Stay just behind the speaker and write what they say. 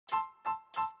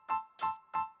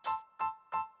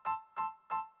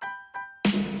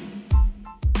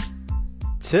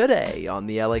Today on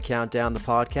the LA Countdown, the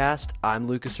podcast, I'm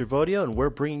Lucas Servodio, and we're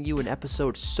bringing you an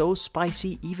episode so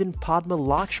spicy even Padma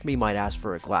Lakshmi might ask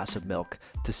for a glass of milk.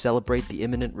 To celebrate the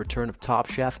imminent return of Top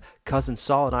Chef, Cousin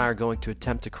Saul and I are going to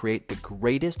attempt to create the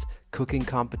greatest cooking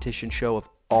competition show of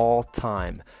all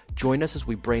time. Join us as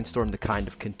we brainstorm the kind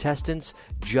of contestants,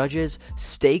 judges,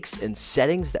 stakes, and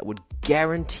settings that would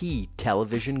guarantee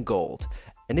television gold.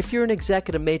 And if you're an exec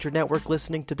at a major network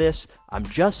listening to this, I'm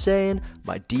just saying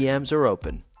my DMs are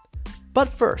open. But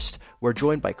first, we're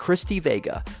joined by Christy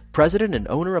Vega, president and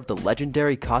owner of the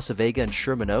legendary Casa Vega in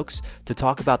Sherman Oaks, to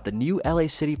talk about the new LA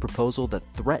City proposal that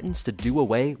threatens to do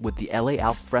away with the LA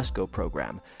Alfresco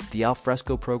program. The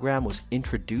Alfresco program was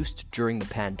introduced during the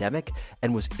pandemic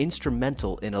and was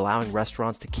instrumental in allowing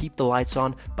restaurants to keep the lights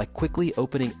on by quickly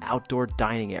opening outdoor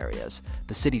dining areas.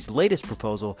 The city's latest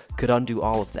proposal could undo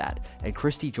all of that, and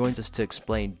Christy joins us to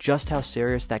explain just how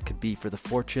serious that could be for the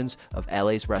fortunes of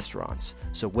LA's restaurants.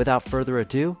 So without further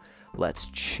ado, let's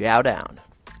chow down.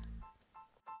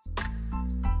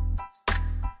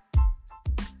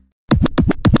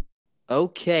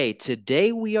 Okay,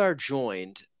 today we are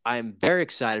joined, I'm very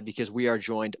excited because we are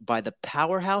joined by the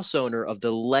powerhouse owner of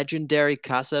the legendary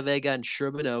Casa Vega in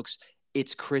Sherman Oaks.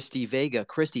 It's Christy Vega.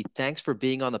 Christy, thanks for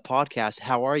being on the podcast.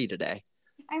 How are you today?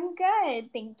 I'm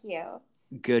good, thank you.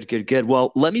 Good.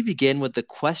 Well, let me begin with the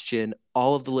question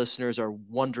all of the listeners are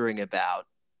wondering about.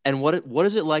 And what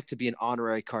is it like to be an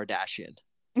honorary Kardashian?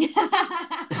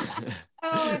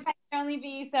 Oh, if I could only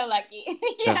be so lucky.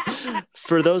 Yeah.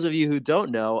 For those of you who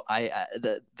don't know,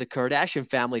 the Kardashian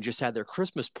family just had their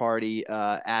Christmas party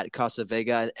at Casa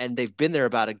Vega, and they've been there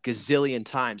about a gazillion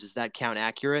times. Is that count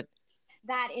accurate?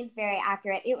 That is very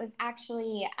accurate. It was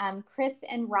actually Chris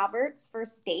and Robert's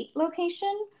first date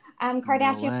location.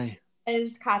 Kardashian No way.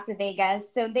 is Casa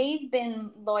Vegas. So they've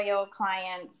been loyal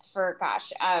clients for,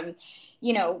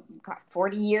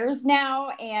 40 years now.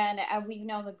 And we've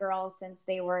known the girls since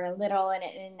they were little and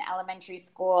in elementary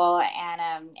school.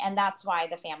 And that's why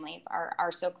the families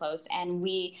are so close. And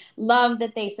we love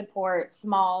that they support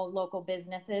small local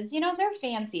businesses. You know, they're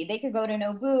fancy. They could go to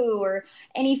Nobu or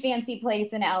any fancy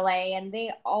place in LA, and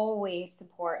they always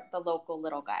support the local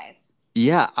little guys.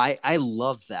 Yeah, I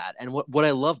love that. And what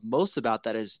I love most about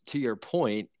that is, to your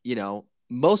point, you know,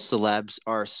 most celebs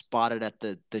are spotted at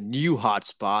the new hot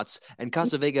spots, and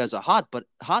Casa Vega is a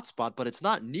hot spot, but it's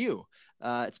not new.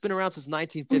 It's been around since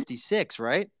 1956,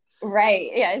 right?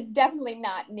 Right. Yeah, it's definitely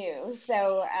not new.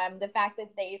 So the fact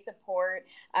that they support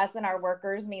us and our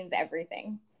workers means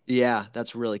everything. Yeah,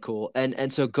 that's really cool.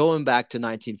 And so going back to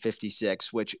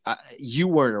 1956, which you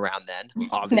weren't around then,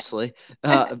 obviously.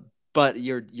 But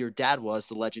your dad was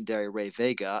the legendary Ray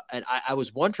Vega, and I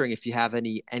was wondering if you have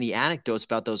any anecdotes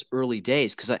about those early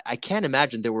days, because I can't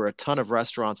imagine there were a ton of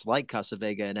restaurants like Casa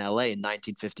Vega in LA in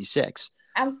 1956.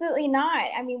 Absolutely not.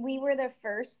 I mean, we were the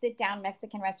first sit-down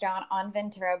Mexican restaurant on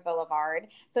Ventura Boulevard.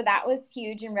 So that was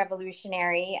huge and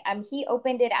revolutionary. He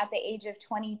opened it at the age of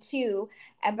 22,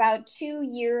 about 2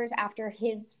 years after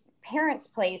his parents'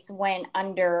 place went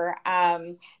under,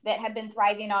 that had been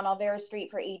thriving on Olvera Street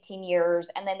for 18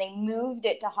 years. And then they moved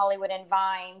it to Hollywood and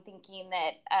Vine, thinking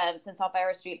that since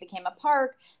Olvera Street became a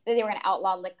park, that they were going to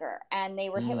outlaw liquor. And they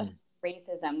were hit with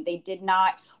racism. They did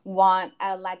not want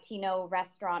Latino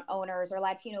restaurant owners or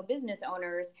Latino business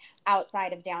owners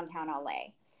outside of downtown LA.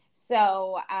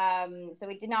 So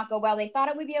it did not go well. They thought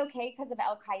it would be okay because of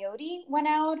El Coyote went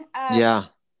out. Yeah.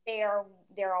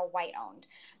 They're all white owned.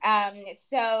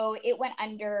 So it went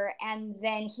under, and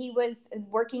then he was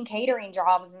working catering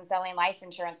jobs and selling life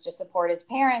insurance to support his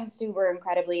parents, who were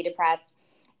incredibly depressed.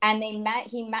 And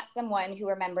he met someone who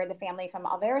remembered the family from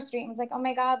Olvera Street and was like, oh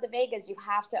my God, the Vegas, you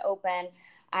have to open.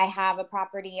 I have a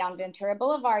property on Ventura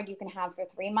Boulevard you can have for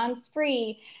 3 months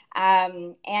free.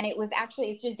 And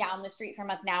it's just down the street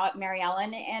from us now at Mary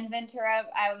Ellen and Ventura.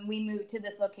 We moved to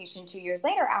this location 2 years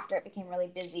later after it became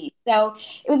really busy. So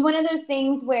it was one of those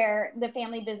things where the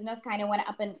family business kind of went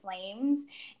up in flames,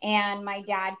 and my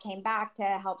dad came back to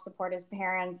help support his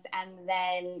parents. And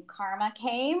then karma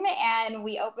came and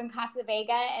we opened Casa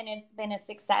Vega, and it's been a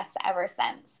success ever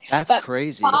since. That's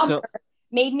crazy. So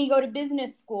made me go to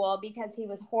business school because he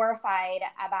was horrified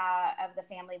of the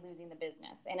family losing the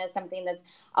business. And it's something that's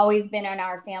always been in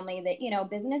our family that, you know,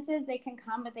 businesses, they can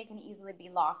come, but they can easily be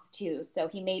lost too. So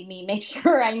he made me make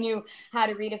sure I knew how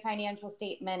to read a financial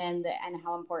statement and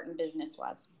how important business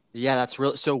was. Yeah, that's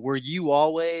real. So were you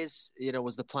always,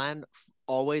 was the plan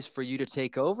always for you to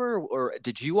take over, or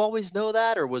did you always know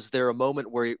that? Or was there a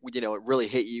moment where, it really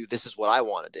hit you, this is what I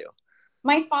want to do?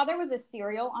 My father was a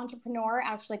serial entrepreneur.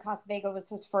 Actually, Casa Vega was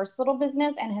his first little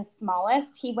business and his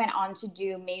smallest. He went on to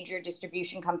do major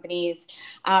distribution companies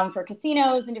for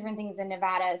casinos and different things in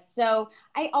Nevada. So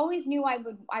I always knew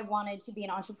I wanted to be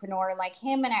an entrepreneur like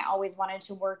him, and I always wanted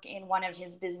to work in one of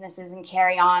his businesses and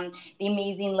carry on the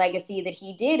amazing legacy that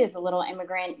he did as a little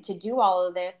immigrant to do all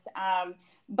of this.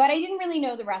 But I didn't really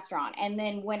know the restaurant. And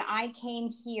then when I came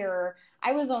here,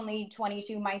 I was only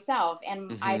 22 myself,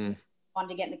 and I Mm-hmm. wanted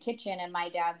to get in the kitchen, and my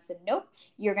dad said, nope,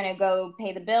 you're going to go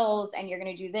pay the bills and you're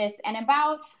going to do this. And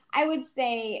I would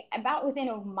say about within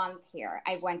a month here,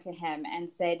 I went to him and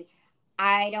said,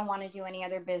 I don't want to do any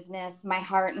other business. My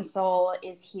heart and soul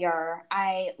is here.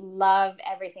 I love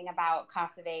everything about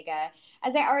Casa Vega,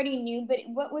 as I already knew. But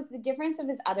what was the difference of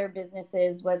his other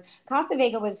businesses was Casa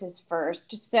Vega was his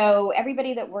first. So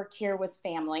everybody that worked here was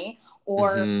family,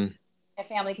 or Mm-hmm. a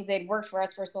family, because they'd worked for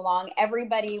us for so long.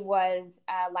 Everybody was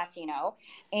Latino,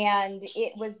 and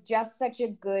it was just such a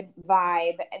good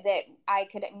vibe that I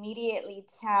could immediately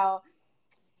tell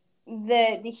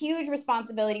the huge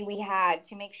responsibility we had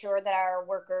to make sure that our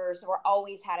workers were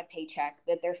always had a paycheck,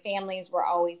 that their families were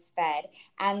always fed,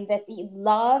 and that the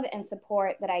love and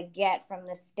support that I get from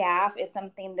the staff is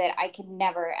something that I could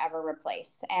never ever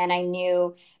replace. And I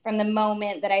knew from the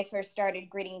moment that I first started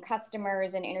greeting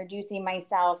customers and introducing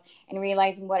myself and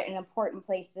realizing what an important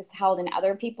place this held in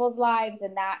other people's lives,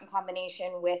 and that in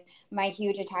combination with my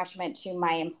huge attachment to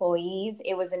my employees,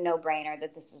 it was a no-brainer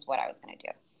that this is what I was going to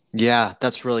do. Yeah,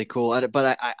 that's really cool.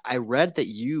 But I read that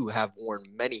you have worn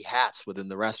many hats within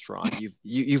the restaurant.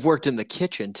 You've worked in the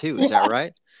kitchen too, is that Yeah.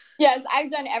 right? Yes, I've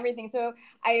done everything. So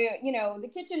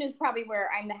the kitchen is probably where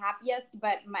I'm the happiest.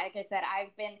 But like I said,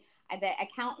 I've been the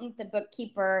accountant, the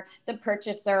bookkeeper, the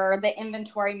purchaser, the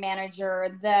inventory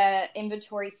manager, the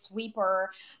inventory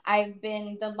sweeper. I've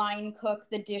been the line cook,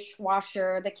 the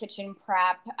dishwasher, the kitchen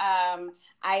prep.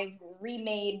 I've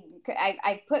remade,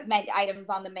 I put items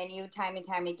on the menu time and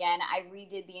time again. I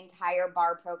redid the entire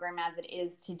bar program as it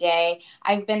is today.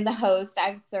 I've been the host.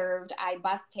 I've served. I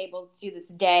bus tables to this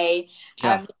day.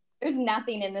 Yeah. There's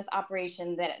nothing in this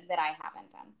operation that I haven't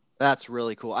done. That's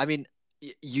really cool. I mean,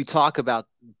 you talk about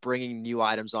bringing new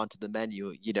items onto the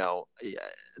menu,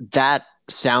 that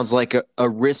sounds like a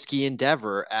risky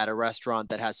endeavor at a restaurant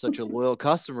that has such a loyal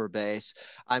customer base.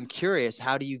 I'm curious,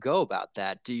 how do you go about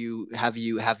that? Have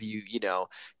you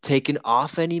taken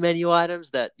off any menu items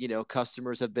that,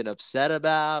 customers have been upset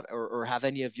about, or have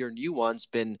any of your new ones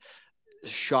been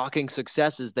shocking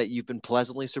successes that you've been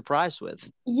pleasantly surprised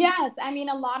with? Yes, I mean,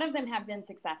 a lot of them have been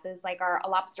successes. Like our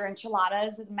lobster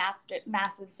enchiladas is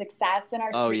massive success, and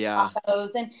our Oh street yeah.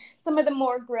 tacos, and some of the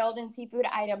more grilled and seafood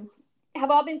items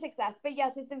have all been success. But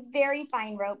yes, it's a very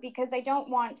fine rope, because I don't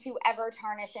want to ever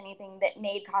tarnish anything that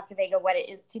made Casa Vega what it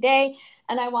is today,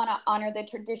 and I want to honor the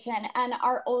tradition and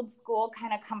our old school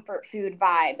kind of comfort food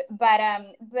vibe. But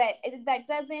that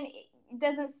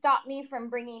doesn't stop me from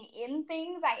bringing in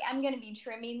things. I am going to be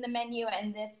trimming the menu,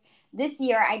 and this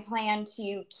year I plan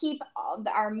to keep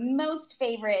our most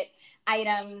favorite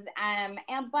items,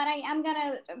 but I am going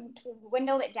to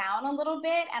dwindle it down a little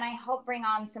bit, and I hope bring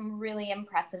on some really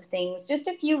impressive things, just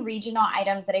a few regional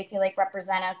items that I feel like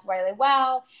represent us really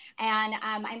well. And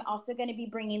I'm also going to be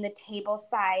bringing the table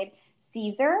side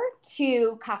Caesar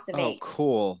to Casa Oh, Vega.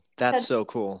 cool. That's So so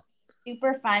cool.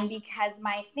 super fun, because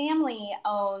my family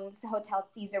owns Hotel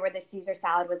Caesar, where the Caesar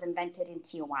salad was invented in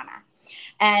Tijuana.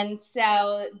 And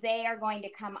so they are going to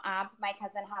come up. My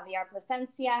cousin Javier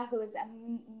Plasencia, who is a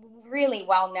really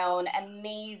well-known,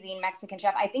 amazing Mexican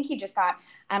chef. I think he just got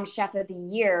Chef of the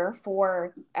Year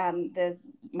for the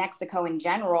Mexico in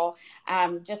general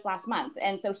just last month.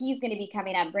 And so he's going to be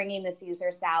coming up, bringing the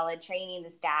Caesar salad, training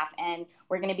the staff, and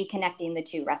we're going to be connecting the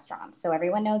two restaurants, so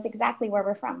everyone knows exactly where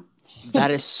we're from. That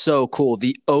is so cool.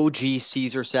 The OG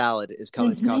Caesar salad is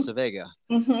coming to Mm-hmm. Casa Vega.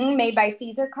 Mm-hmm. Made by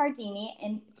Cesar Cardini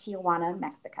in Tijuana,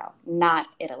 Mexico, not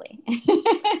Italy.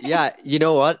 Yeah, you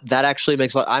know what? That actually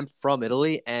makes a lot. I'm from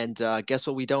Italy, and guess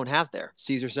what? We don't have there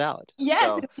Caesar salad. Yes,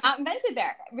 So it's not invented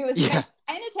there. It was yeah, invented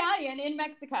in Italian in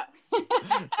Mexico.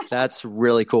 that's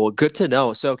really cool. Good to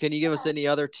know. So can you give us any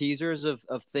other teasers of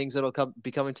things that'll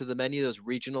be coming to the menu? Those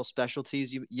regional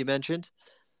specialties you mentioned.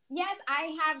 Yes,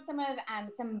 I have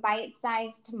some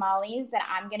bite-sized tamales that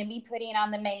I'm going to be putting on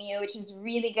the menu, which is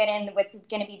really good. And what's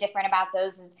going to be different about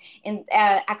those is in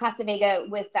at Casa Vega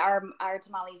with our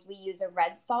tamales, we use a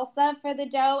red salsa for the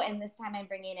dough, and this time I'm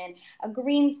bringing in a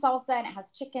green salsa, and it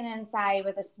has chicken inside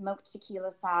with a smoked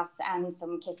tequila sauce and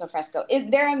some queso fresco.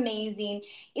 They're amazing.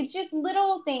 It's just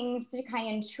little things to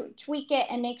kind of tweak it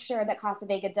and make sure that Casa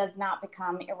Vega does not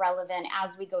become irrelevant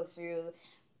as we go through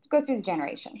the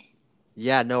generations.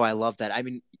 Yeah, no, I love that. I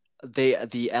mean,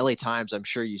 the LA Times, I'm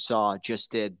sure you saw,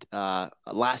 just did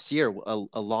last year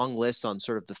a long list on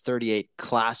sort of the 38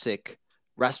 classic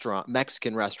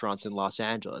Mexican restaurants in Los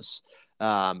Angeles.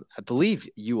 I believe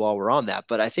you all were on that,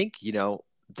 but I think,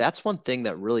 that's one thing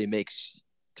that really makes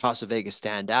Casa Vega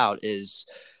stand out is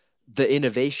the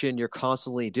innovation you're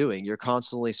constantly doing. You're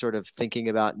constantly sort of thinking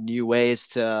about new ways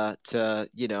to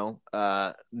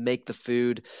make the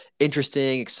food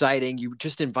interesting, exciting. You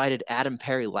just invited Adam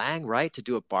Perry Lang, right, to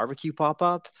do a barbecue pop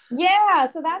up. Yeah,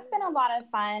 so that's been a lot of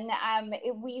fun.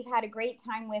 We've had a great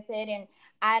time with it, and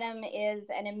Adam is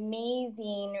an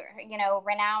amazing,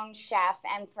 renowned chef.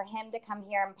 And for him to come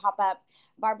here and pop up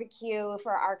barbecue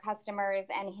for our customers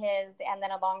and then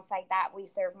alongside that, we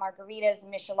serve margaritas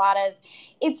and micheladas.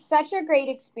 It's such a great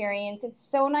experience. It's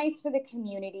so nice for the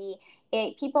community.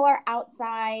 People are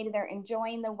outside, they're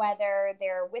enjoying the weather,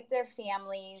 they're with their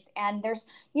families, and there's,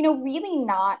 really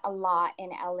not a lot in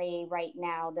LA right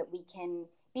now that we can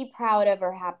be proud of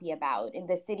or happy about. And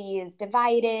the city is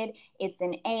divided. It's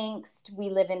in angst. We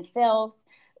live in filth.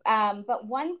 But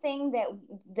one thing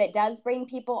that does bring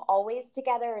people always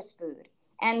together is food.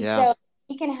 And Yeah. so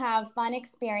we can have fun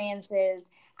experiences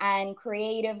and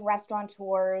creative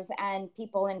restaurateurs and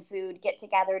people in food get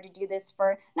together to do this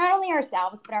for not only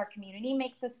ourselves, but our community.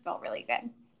 Makes us feel really good.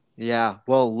 Yeah.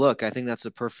 Well, look, I think that's a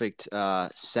perfect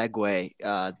segue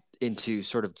into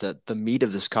sort of the meat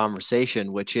of this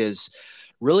conversation, which is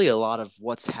really a lot of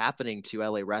what's happening to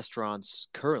LA restaurants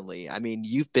currently. I mean,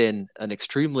 you've been an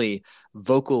extremely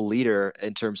vocal leader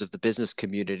in terms of the business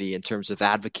community, in terms of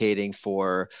advocating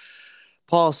for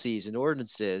policies and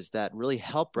ordinances that really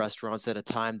help restaurants at a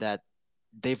time that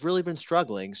they've really been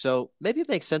struggling. So maybe it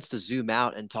makes sense to zoom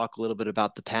out and talk a little bit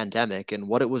about the pandemic and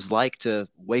what it was like to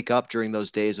wake up during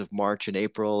those days of March and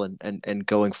April and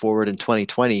going forward in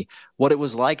 2020, what it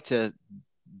was like to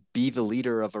be the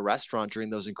leader of a restaurant during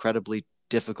those incredibly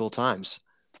difficult times.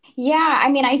 Yeah, I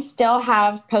mean, I still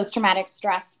have post-traumatic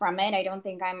stress from it. I don't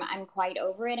think I'm quite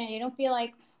over it, and I don't feel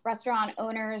like restaurant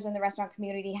owners and the restaurant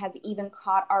community has even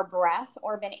caught our breath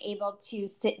or been able to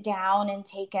sit down and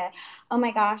take oh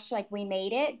my gosh, like we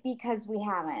made it, because we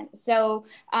haven't. So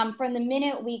from the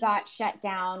minute we got shut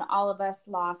down, all of us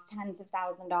lost tens of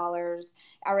 $1,000s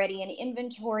already in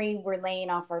inventory. We're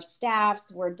laying off our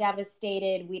staffs. We're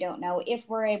devastated. We don't know if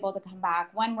we're able to come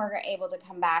back, when we're able to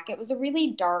come back. It was a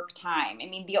really dark time. I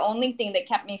mean, the only thing that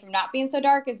kept me from not being so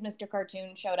dark is Mr.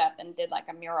 Cartoon showed up and did like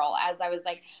a mural as I was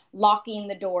like locking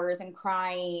the doors and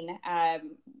crying.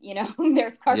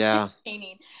 There's cartoon Yeah.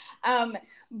 painting.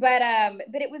 But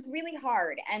it was really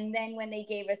hard. And then when they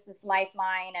gave us this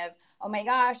lifeline of, oh my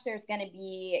gosh, there's going to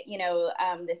be,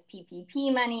 this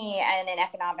PPP money and an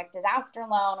economic disaster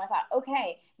loan, I thought,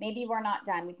 okay, maybe we're not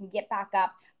done. We can get back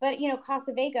up. But,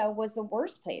 Casa Vega was the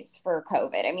worst place for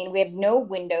COVID. I mean, we had no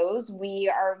windows.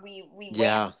 We went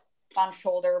Yeah. on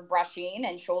shoulder brushing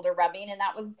and shoulder rubbing, and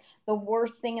that was the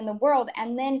worst thing in the world.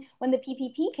 And then when the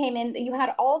PPP came in, you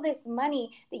had all this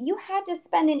money that you had to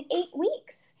spend in 8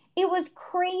 weeks. It was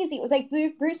crazy. It was like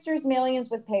Brewster's Millions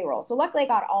with payroll. So luckily I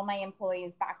got all my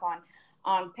employees back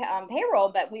on payroll,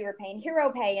 but we were paying hero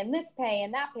pay and this pay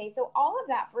and that pay. So all of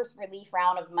that first relief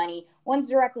round of money went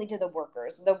directly to the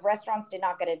workers. The restaurants did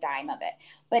not get a dime of it.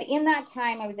 But in that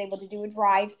time, I was able to do a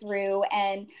drive-through,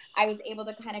 and I was able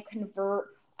to kind of convert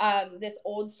this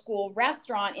old school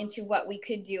restaurant into what we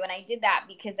could do. And I did that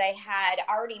because I had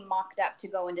already mocked up to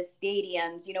go into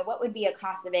stadiums, what would be a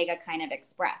Casa Vega kind of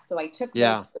express. So I took those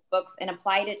Yeah. books and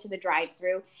applied it to the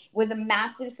drive-through. It was a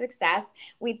massive success.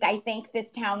 I thank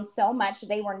this town so much.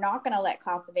 They were not going to let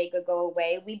Casa Vega go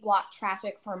away. We blocked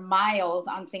traffic for miles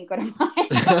on Cinco de Mayo.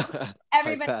 I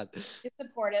Everybody bet. to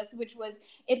support us,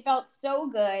 it felt so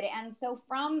good. And so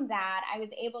from that, I was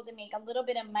able to make a little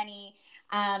bit of money,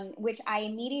 which I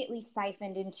immediately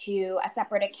siphoned into a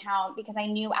separate account because I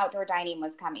knew outdoor dining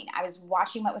was coming. I was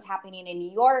watching what was happening in New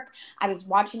York. I was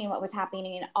watching what was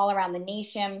happening all around the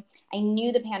nation. I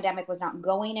knew the pandemic was not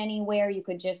going anywhere. You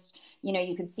could just,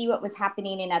 you could see what was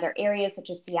happening in other areas such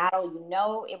as Seattle.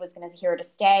 It was going to here to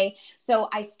stay. So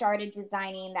I started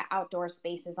designing the outdoor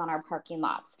spaces on our parking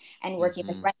lots and working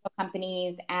with rental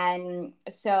companies. And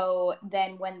so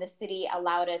then when the city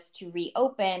allowed us to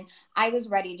reopen, I was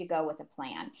ready to go with a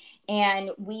plan.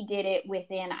 And we did it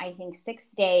within, I think, 6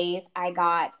 days. I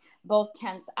got both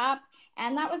tents up.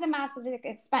 And that was a massive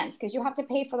expense because you have to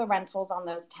pay for the rentals on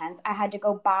those tents. I had to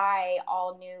go buy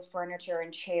all new furniture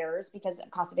and chairs because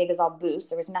Casa Vega is all booths.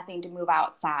 There was nothing to move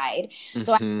outside.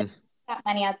 So I Hmm. put that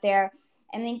money out there.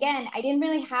 And again, I didn't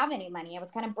really have any money. I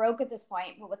was kind of broke at this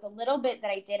point, but with the little bit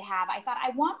that I did have, I thought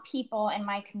I want people in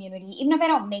my community, even if I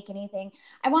don't make anything,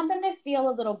 I want them to feel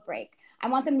a little break. I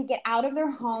want them to get out of their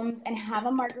homes and have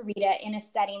a margarita in a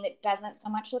setting that doesn't so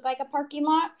much look like a parking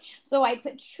lot. So I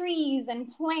put trees and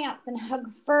plants and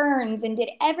hug ferns and did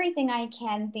everything I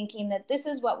can, thinking that this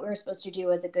is what we were supposed to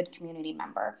do as a good community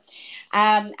member.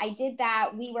 I did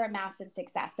that. We were a massive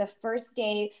success. The first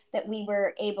day that we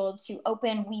were able to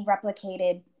open, we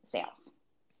replicated sales.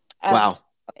 Wow.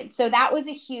 So that was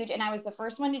a huge, and I was the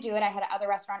first one to do it. I had other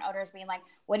restaurant owners being like,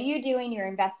 what are you doing? You're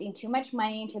investing too much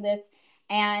money into this.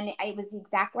 And it was the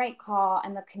exact right call,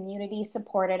 and the community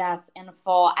supported us in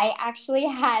full. I actually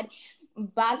had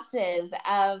buses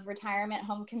of retirement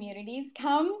home communities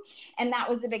come, and that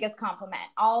was the biggest compliment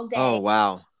all day. Oh,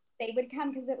 wow. They would come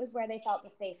because it was where they felt the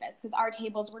safest, because our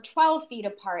tables were 12 feet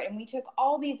apart, and we took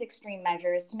all these extreme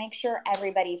measures to make sure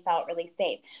everybody felt really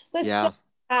safe. So I was so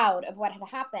proud of what had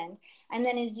happened. And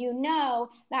then, as you know,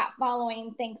 that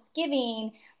following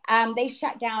Thanksgiving, they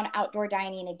shut down outdoor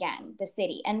dining again, the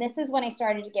city. And this is when I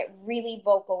started to get really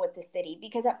vocal with the city,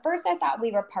 because at first I thought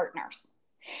we were partners.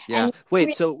 Yeah. And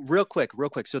wait, so real quick.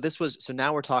 So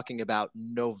now we're talking about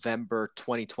November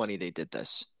 2020, they did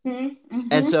this. Mm-hmm.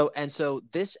 And so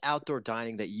this outdoor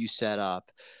dining that you set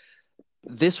up,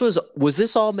 was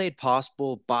this all made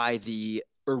possible by the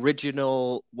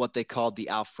original, what they called the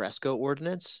al fresco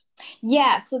ordinance?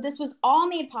 Yeah, so this was all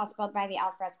made possible by the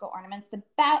al fresco ordinance. The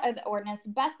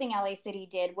best thing LA City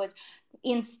did was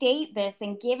instate this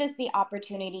and give us the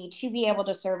opportunity to be able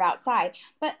to serve outside.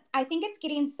 But I think it's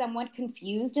getting somewhat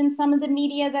confused in some of the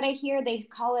media that I hear. They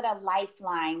call it a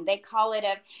lifeline. They call it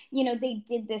they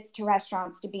did this to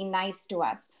restaurants to be nice to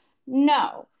us.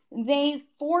 No. They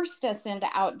forced us into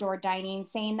outdoor dining,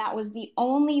 saying that was the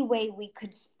only way we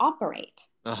could operate.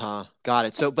 Got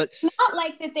it. So, but it's not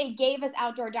like that they gave us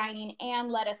outdoor dining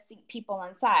and let us seat people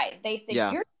inside. They said,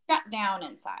 you're shut down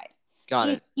inside. Got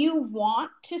it. If you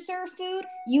want to serve food,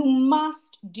 you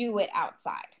must do it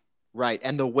outside. Right.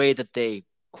 And the way that they,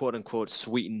 quote unquote,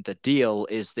 sweeten the deal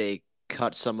is they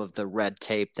cut some of the red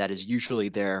tape that is usually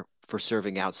there for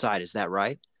serving outside. Is that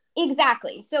right?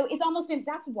 Exactly. So it's almost,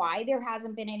 that's why there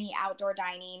hasn't been any outdoor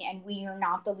dining, and we are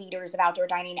not the leaders of outdoor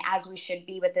dining as we should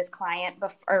be with this climate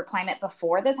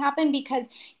before this happened, because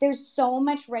there's so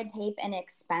much red tape and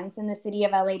expense in the city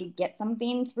of LA to get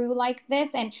something through like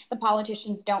this, and the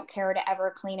politicians don't care to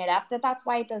ever clean it up. That's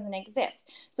why it doesn't exist.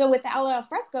 So with the al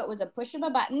fresco, it was a push of a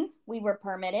button. We were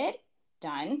permitted.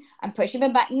 Done. A push of a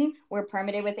button. We're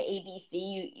permitted with the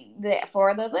ABC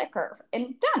for the liquor,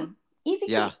 and done. Easy.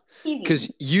 Yeah.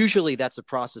 Because usually that's a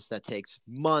process that takes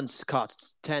months,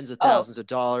 costs tens of thousands of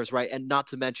dollars, right? And not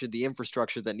to mention the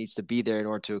infrastructure that needs to be there in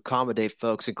order to accommodate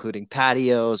folks, including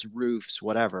patios, roofs,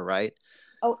 whatever, right?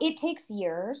 Oh, it takes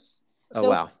years. Oh,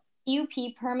 wow.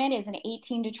 CUP permit is an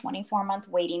 18 to 24 month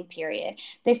waiting period.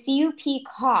 The CUP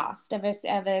cost of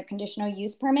a conditional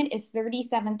use permit is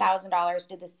 $37,000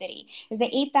 to the city. There's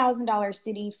an $8,000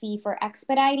 city fee for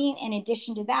expediting. In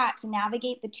addition to that, to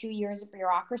navigate the 2 years of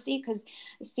bureaucracy, because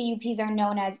CUPs are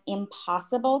known as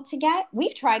impossible to get.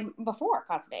 We've tried before.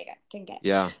 Casa Vega can get it.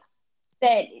 Yeah.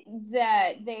 That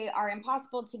they are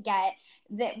impossible to get.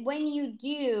 That when you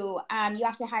do, you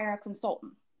have to hire a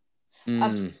consultant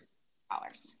of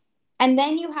 $2,000. And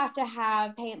then you have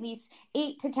to pay at least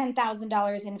 $8,000 to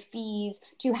 $10,000 in fees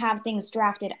to have things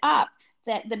drafted up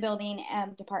that the building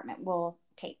department will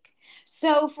take.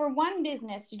 So for one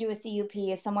business to do a CUP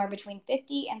is somewhere between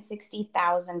 $50,000 and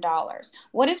 $60,000.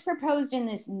 What is proposed in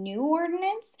this new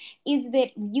ordinance is that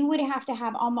you would have to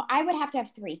have I would have to have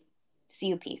 3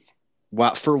 CUPs.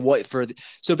 Wow.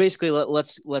 So basically,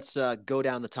 let's go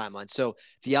down the timeline. So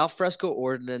the al fresco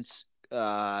ordinance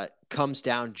comes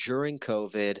down during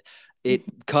COVID. It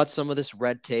cuts some of this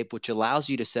red tape, which allows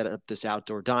you to set up this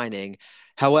outdoor dining.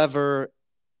 However,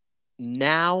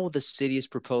 now the city is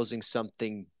proposing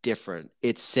something different.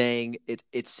 It's saying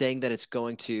that it's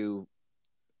going to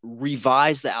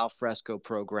revise the al fresco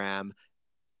program,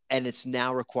 and it's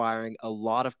now requiring a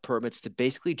lot of permits to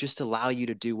basically just allow you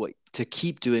to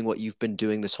keep doing what you've been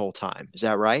doing this whole time. Is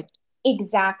that right?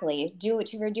 Exactly.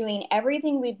 We're doing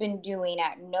everything we've been doing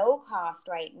at no cost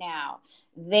right now.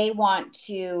 They want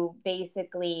to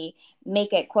basically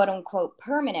make it quote unquote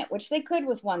permanent, which they could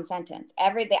with one sentence.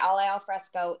 The al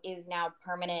fresco is now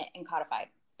permanent and codified.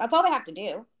 That's all they have to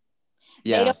do.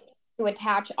 Yeah. They don't to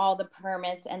attach all the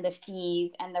permits and the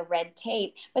fees and the red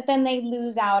tape, but then they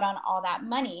lose out on all that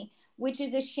money, which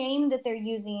is a shame that they're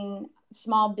using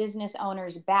small business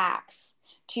owners' backs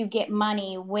to get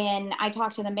money. When I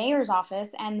talked to the mayor's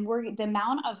office, and the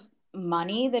amount of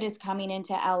money that is coming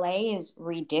into LA is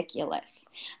ridiculous.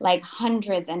 Like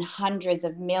hundreds and hundreds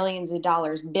of millions of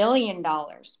dollars, $1 billion.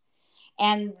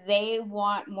 And they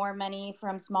want more money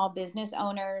from small business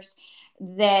owners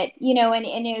that,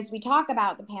 and as we talk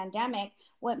about the pandemic,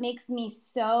 what makes me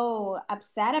so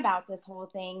upset about this whole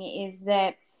thing is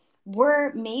that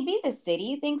maybe the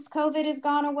city thinks COVID has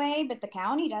gone away, but the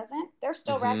county doesn't. They're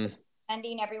still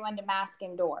recommending everyone to mask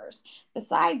indoors.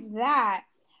 Besides that,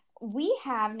 we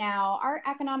have now our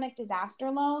economic disaster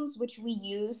loans, which we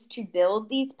use to build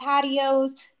these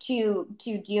patios, to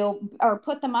deal or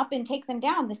put them up and take them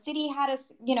down. The city had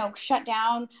us, shut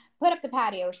down, put up the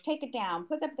patio, take it down,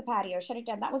 put up the patio, shut it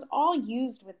down. That was all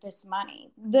used with this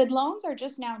money. The loans are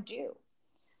just now due.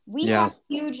 We have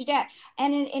huge debt.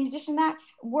 And in addition to that,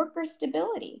 worker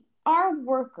stability. Our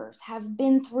workers have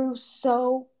been through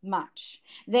so much.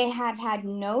 They have had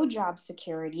no job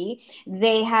security.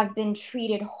 They have been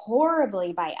treated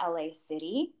horribly by LA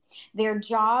City. Their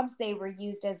jobs, they were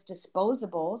used as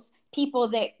disposables. People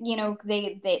that,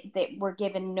 they were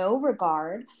given no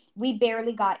regard. We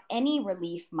barely got any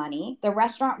relief money. The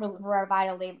Restaurant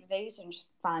Revitalization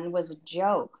Fund was a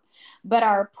joke. But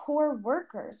our poor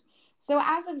workers. So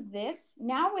as of this,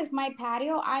 now with my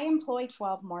patio, I employ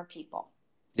 12 more people.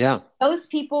 Yeah. Those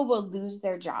people will lose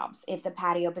their jobs if the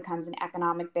patio becomes an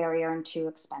economic barrier and too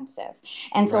expensive.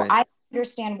 And so I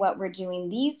understand what we're doing.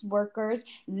 These workers,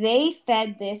 they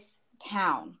fed this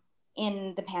town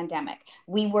in the pandemic.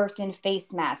 We worked in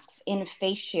face masks, in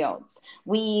face shields.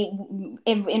 We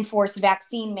enforced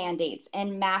vaccine mandates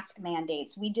and mask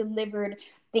mandates. We delivered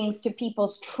things to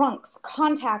people's trunks,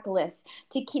 contactless,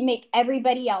 to make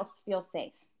everybody else feel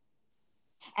safe.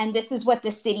 And this is what the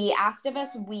city asked of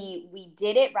us. We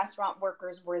did it. Restaurant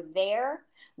workers were there.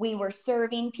 We were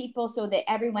serving people so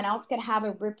that everyone else could have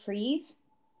a reprieve.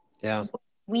 Yeah.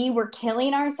 We were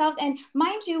killing ourselves. And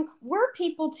mind you, we're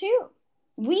people too.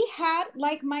 We had,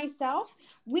 like myself,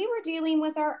 we were dealing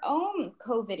with our own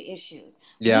COVID issues.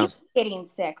 Yeah. We were getting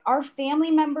sick. Our family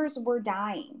members were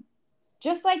dying,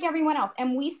 just like everyone else.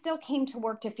 And we still came to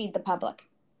work to feed the public.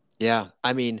 Yeah.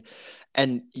 I mean,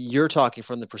 and you're talking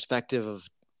from the perspective of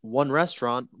one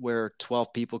restaurant where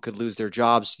 12 people could lose their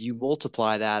jobs. You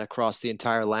multiply that across the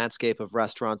entire landscape of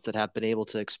restaurants that have been able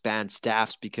to expand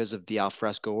staffs because of the al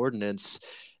fresco ordinance.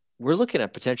 We're looking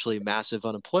at potentially massive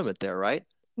unemployment there, right?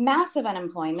 Massive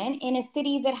unemployment in a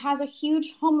city that has a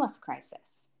huge homeless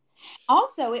crisis.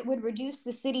 Also, it would reduce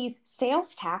the city's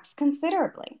sales tax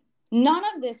considerably. None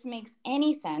of this makes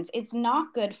any sense. It's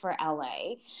not good for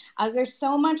LA, as there's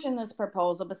so much in this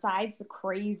proposal besides the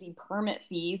crazy permit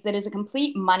fees that is a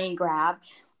complete money grab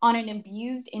on an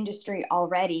abused industry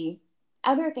already.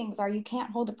 Other things are you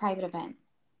can't hold a private event.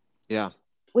 Yeah.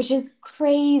 Which is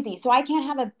crazy. So I can't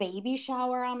have a baby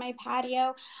shower on my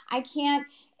patio. I can't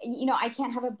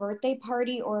have a birthday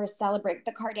party or a celebrate.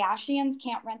 The Kardashians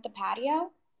can't rent the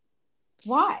patio.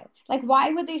 Why? Like,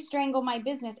 why would they strangle my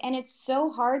business? And it's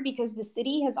so hard because the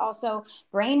city has also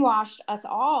brainwashed us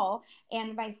all.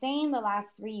 And by saying the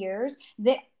last 3 years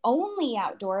that only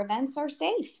outdoor events are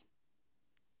safe.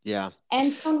 Yeah.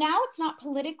 And so now it's not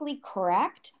politically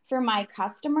correct for my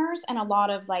customers and a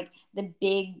lot of like the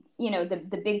big,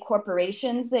 the big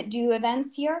corporations that do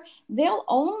events here, they'll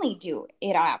only do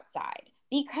it outside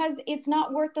because it's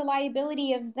not worth the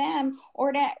liability of them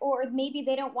or maybe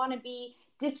they don't want to be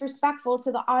disrespectful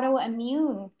to the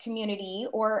autoimmune community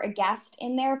or a guest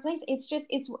in their place.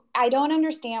 I don't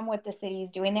understand what the city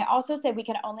is doing. They also said we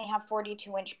can only have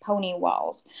 42-inch pony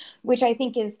walls, which I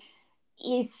think is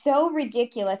so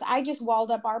ridiculous. I just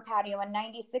walled up our patio on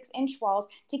 96-inch walls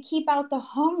to keep out the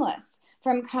homeless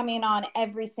from coming on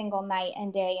every single night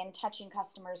and day and touching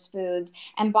customers' foods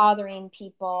and bothering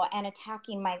people and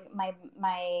attacking my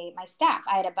staff.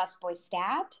 I had a busboy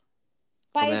stabbed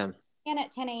by a man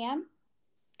at 10 a.m.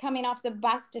 coming off the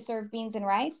bus to serve beans and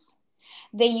rice.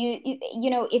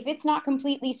 If it's not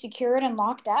completely secured and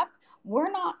locked up,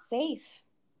 we're not safe.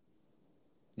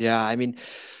 Yeah, I mean,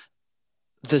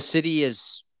 the city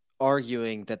is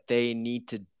arguing that they need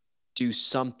to do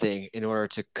something in order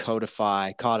to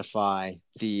codify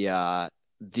the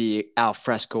al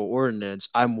fresco ordinance.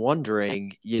 I'm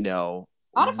wondering,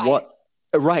 what,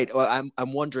 right?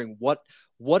 I'm wondering what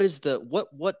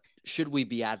should we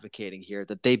be advocating here?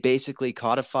 That they basically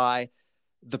codify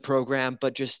the program,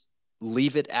 but just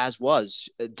leave it as was.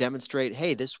 Demonstrate,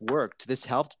 hey, this worked. This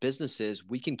helped businesses.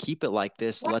 We can keep it like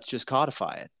this. Let's just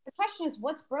codify it. The question is,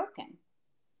 what's broken?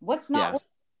 What's not?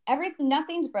 Everything,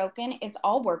 nothing's broken. It's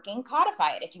all working.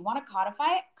 Codify it. If you want to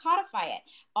codify it, codify it.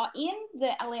 In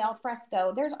the LA al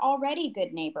fresco, there's already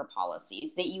good neighbor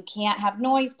policies that you can't have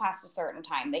noise past a certain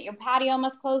time, that your patio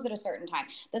must close at a certain time,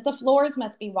 that the floors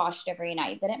must be washed every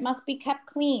night, that it must be kept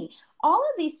clean. All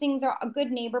of these things are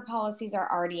good neighbor policies are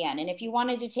already in. And if you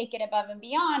wanted to take it above and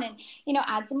beyond and,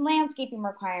 add some landscaping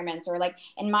requirements, or like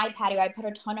in my patio, I put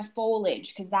a ton of foliage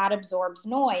because that absorbs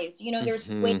noise. There's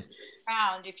ways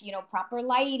around, if proper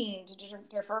lighting to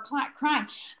deter crime.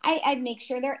 I'd make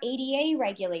sure they're ADA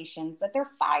regulations, that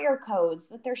they're fire codes,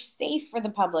 that they're safe for the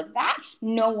public. That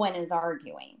no one is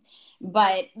arguing.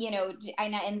 But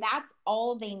and that's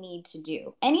all they need to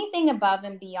do. Anything above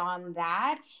and beyond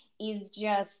that is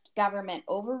just government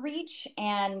overreach,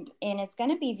 and it's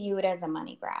going to be viewed as a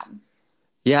money grab.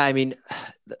 Yeah, I mean,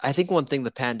 I think one thing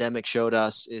the pandemic showed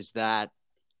us is that,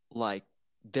 like,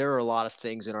 there are a lot of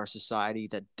things in our society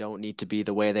that don't need to be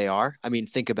the way they are. I mean,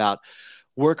 think about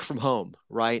work from home,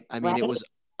 right? I mean, Right. It was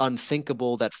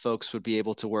unthinkable that folks would be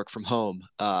able to work from home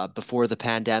before the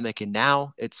pandemic, and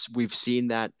now we've seen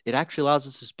that it actually allows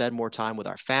us to spend more time with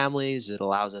our families. It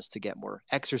allows us to get more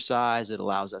exercise. It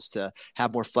allows us to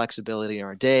have more flexibility in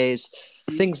our days.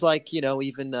 Things like,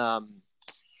 even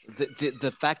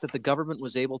the fact that the government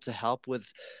was able to help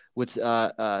with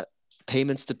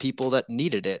payments to people that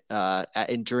needed it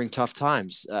during tough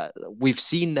times. We've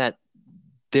seen that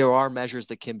there are measures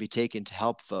that can be taken to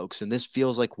help folks, and this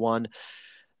feels like one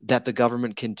that the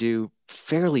government can do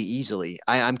fairly easily.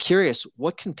 I'm curious,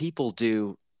 what can people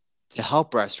do to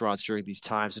help restaurants during these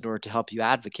times in order to help you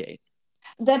advocate?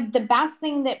 The best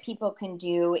thing that people can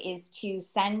do is to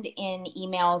send in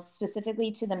emails specifically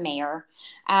to the mayor.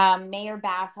 Mayor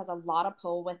Bass has a lot of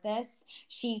pull with this.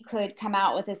 She could come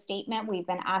out with a statement. We've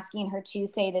been asking her to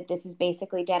say that this is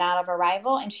basically dead out of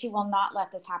arrival, and she will not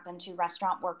let this happen to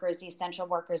restaurant workers, the essential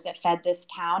workers that fed this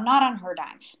town, not on her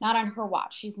dime, not on her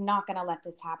watch. She's not going to let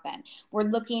this happen. We're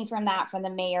looking from the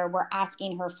mayor. We're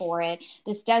asking her for it.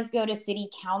 This does go to city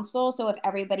council, so if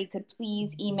everybody could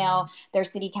please email their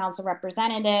city council representative.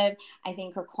 I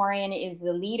think Krikorian is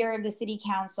the leader of the city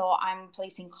council. I'm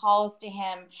placing calls to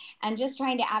him and just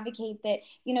trying to advocate that,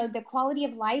 the quality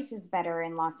of life is better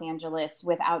in Los Angeles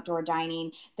with outdoor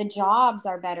dining. The jobs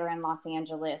are better in Los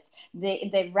Angeles.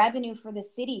 The revenue for the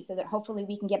city, so that hopefully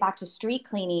we can get back to street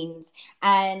cleanings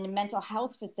and mental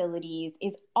health facilities,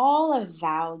 is all of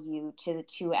value to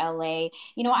LA.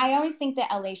 I always think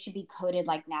that LA should be coded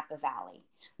like Napa Valley.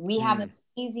 We have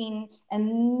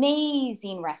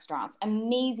amazing restaurants,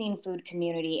 amazing food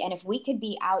community. And if we could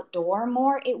be outdoor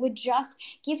more, it would just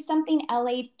give something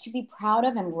LA to be proud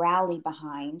of and rally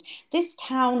behind. This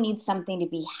town needs something to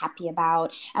be happy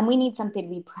about, and we need something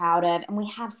to be proud of. And we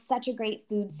have such a great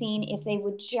food scene if they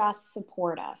would just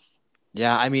support us.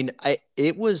 Yeah, I mean, I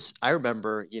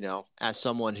remember, as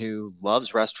someone who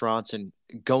loves restaurants, and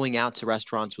going out to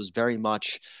restaurants was very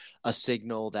much a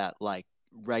signal that, like,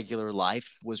 regular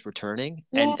life was returning,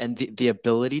 Yeah. and the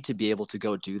ability to be able to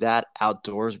go do that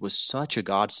outdoors was such a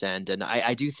godsend. And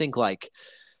I do think, like,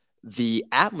 the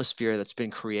atmosphere that's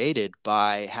been created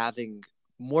by having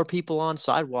more people on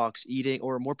sidewalks eating,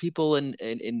 or more people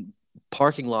in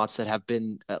parking lots that have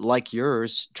been, like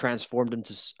yours, transformed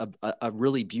into a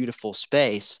really beautiful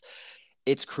space.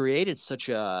 It's created such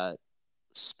a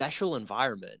special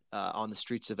environment on the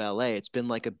streets of LA. It's been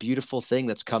like a beautiful thing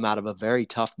that's come out of a very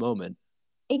tough moment.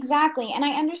 Exactly. And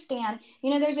I understand,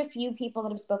 there's a few people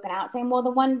that have spoken out saying, well,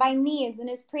 the one by me isn't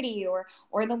as pretty, or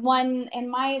the one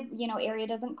in my, area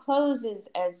doesn't close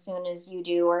as soon as you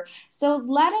do. Or so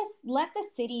let the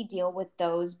city deal with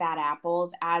those bad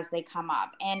apples as they come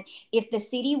up. And if the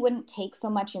city wouldn't take so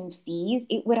much in fees,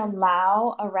 it would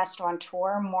allow a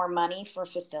restaurateur more money for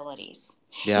facilities.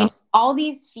 Yeah. All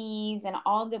these fees and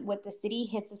all that what the city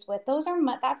hits us with,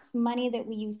 that's money that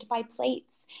we use to buy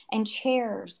plates and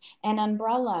chairs and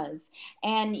umbrellas.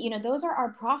 And, those are our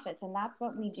profits, and that's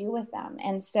what we do with them.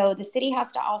 And so the city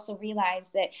has to also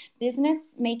realize that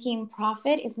business making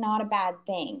profit is not a bad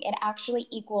thing. It actually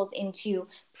equals into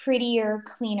prettier,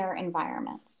 cleaner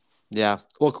environments. Yeah.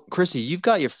 Well, Chrissy, you've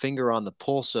got your finger on the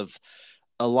pulse of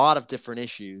a lot of different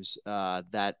issues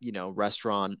that,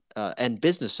 restaurant and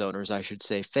business owners, I should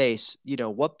say, face.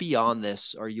 What beyond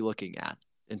this are you looking at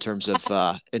in terms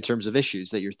of issues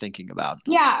that you're thinking about?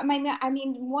 Yeah, I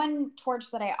mean, one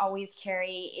torch that I always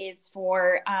carry is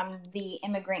for the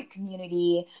immigrant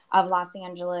community of Los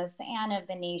Angeles and of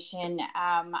the nation.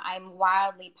 I'm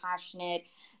wildly passionate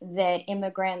that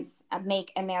immigrants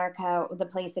make America the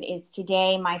place it is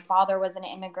today. My father was an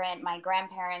immigrant. My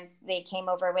grandparents, they came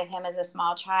over with him as a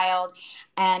small child,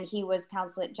 and he was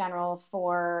consulate general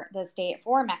for the state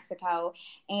for Mexico.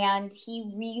 And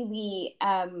he really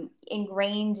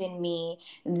ingrained in me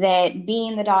that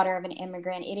being the daughter of an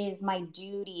immigrant, it is my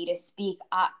duty to speak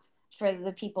up for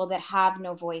the people that have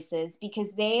no voices,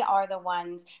 because they are the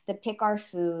ones that pick our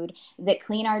food, that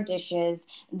clean our dishes,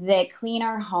 that clean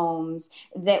our homes,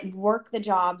 that work the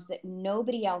jobs that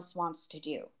nobody else wants to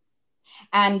do,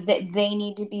 and that they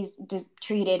need to be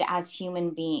treated as human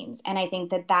beings. And I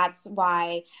think that that's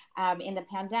why in the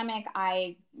pandemic,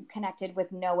 I connected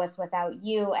with Know Us Without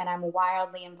You, and I'm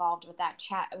wildly involved with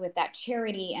that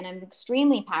charity, and I'm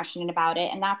extremely passionate about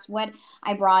it. And that's what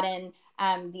I brought in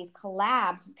these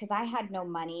collabs, because I had no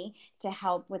money to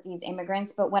help with these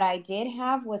immigrants, but what I did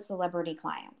have was celebrity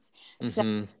clients. So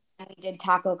Mm-hmm. we did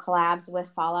taco collabs with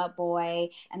Fall Out Boy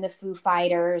and the Foo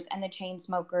Fighters and the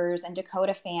Chainsmokers and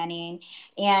Dakota Fanning.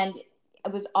 And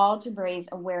it was all to raise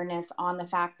awareness on the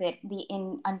fact that the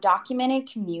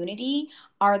undocumented community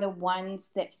are the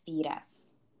ones that feed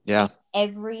us. Yeah. In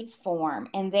every form.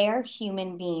 And they're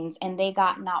human beings, and they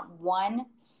got not 1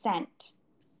 cent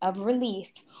of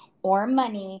relief or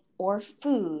money or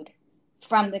food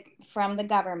from the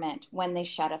government when they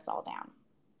shut us all down.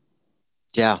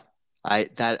 Yeah.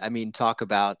 I mean, talk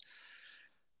about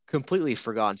completely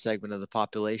forgotten segment of the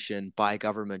population by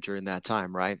government during that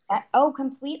time, right? Oh,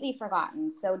 completely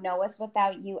forgotten. So Know Us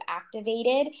Without You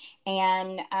activated.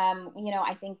 And,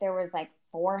 I think there was like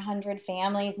 400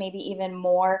 families, maybe even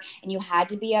more. And you had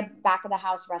to be a back of the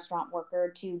house restaurant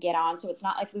worker to get on. So it's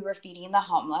not like we were feeding the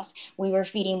homeless. We were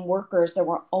feeding workers that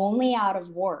were only out of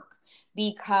work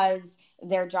because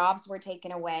their jobs were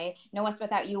taken away. Know Us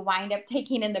Without You wind up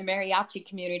taking in the mariachi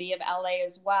community of LA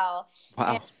as well.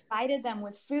 And Wow. provided them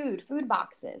with food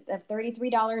boxes of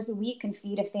 $33 a week can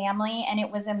feed a family. And it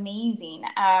was amazing.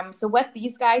 So what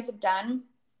these guys have done,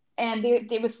 and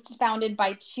it was founded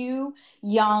by 2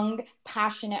 young,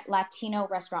 passionate Latino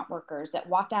restaurant workers that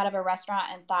walked out of a restaurant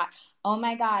and thought, oh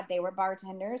my God, they were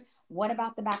bartenders. What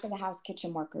about the back of the house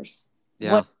kitchen workers?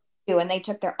 Yeah. What do? And they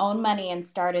took their own money and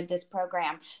started this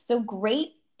program. So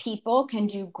great people can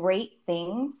do great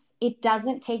things. It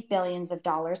doesn't take billions of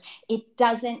dollars. It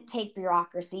doesn't take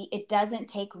bureaucracy. It doesn't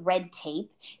take red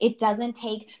tape. It doesn't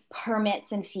take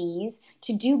permits and fees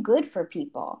to do good for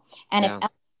people. And if Yeah.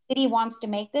 city wants to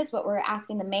make this, what we're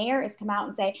asking the mayor is come out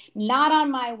and say, not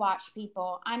on my watch,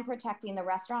 people. I'm protecting the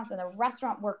restaurants and the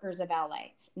restaurant workers of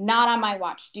LA. Not on my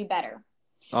watch. Do better.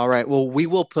 All right. Well, we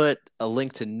will put a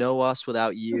link to Know Us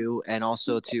Without You, and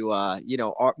also to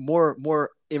more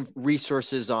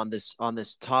resources on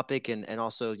this topic, and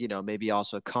also maybe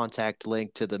also a contact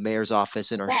link to the mayor's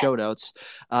office in our Yes. show notes.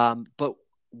 But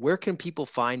where can people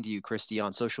find you, Christy,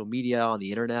 on social media, on the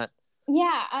internet?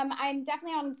 Yeah, I'm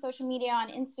definitely on social media, on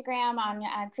Instagram,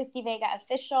 on Christy Vega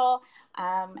Official,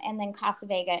 and then Casa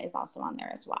Vega is also on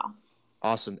there as well.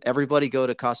 Awesome. Everybody go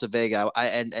to Casa Vega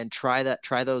and try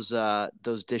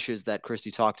those dishes that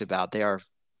Christy talked about. They are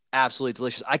absolutely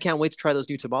delicious. I can't wait to try those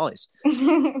new tamales.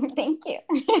 Thank you.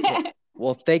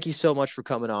 Well, thank you so much for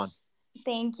coming on.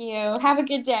 Thank you. Have a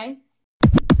good day.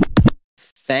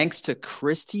 Thanks to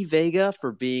Christy Vega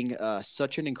for being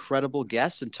such an incredible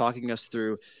guest and talking us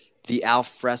through the al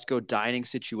fresco dining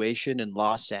situation in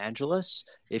Los Angeles.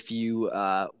 If you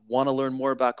want to learn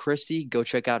more about Christy, go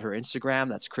check out her Instagram.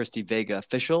 That's Christy Vega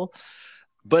Official.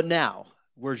 But now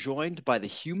we're joined by the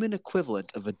human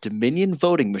equivalent of a Dominion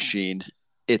voting machine.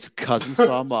 It's Cousin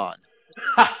Salman.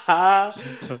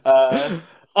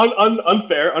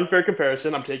 Unfair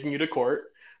comparison. I'm taking you to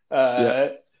court.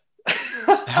 Yeah.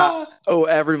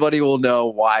 Everybody will know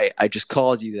why I just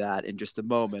called you that in just a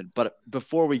moment. But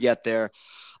before we get there,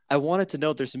 I wanted to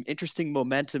note there's some interesting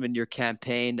momentum in your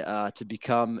campaign to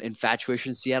become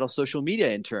Infatuation Seattle social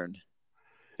media intern.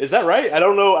 Is that right? I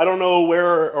don't know. I don't know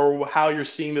where or how you're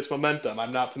seeing this momentum.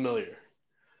 I'm not familiar.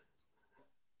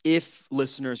 If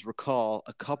listeners recall,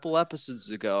 a couple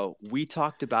episodes ago, we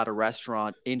talked about a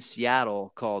restaurant in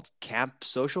Seattle called Camp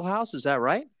Social House. Is that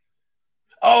right?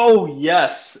 Oh,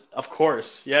 yes, of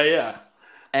course. Yeah.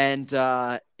 And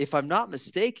if I'm not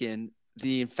mistaken,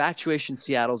 the Infatuation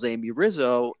Seattle's Amy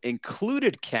Rizzo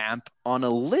included Camp on a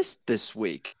list this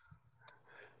week.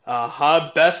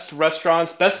 Best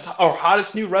restaurants, best or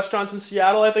hottest new restaurants in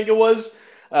Seattle, I think it was.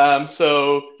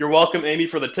 So you're welcome, Amy,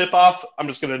 for the tip-off. I'm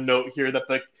just going to note here that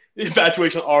the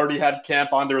Infatuation already had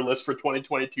camp on their list for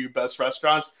 2022 best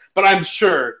restaurants, but I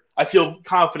feel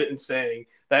confident in saying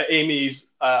that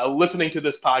Amy's listening to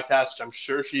this podcast, which I'm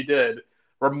sure she did,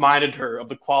 reminded her of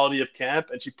the quality of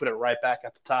camp, and she put it right back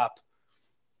at the top.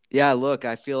 Yeah, look,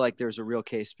 I feel like there's a real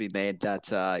case to be made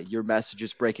that your message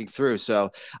is breaking through.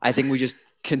 So I think we just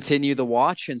continue the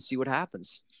watch and see what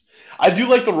happens. I do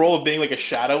like the role of being like a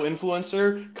shadow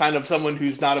influencer, kind of someone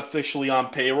who's not officially on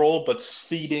payroll, but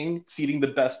seeding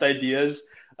the best ideas.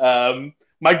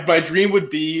 My dream would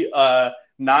be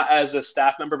not as a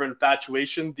staff member of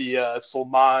Infatuation, the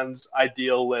Salman's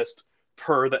ideal list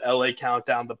per the LA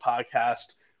Countdown, the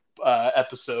podcast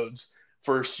episodes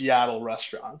for Seattle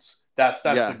restaurants. That's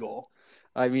the goal.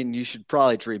 I mean, you should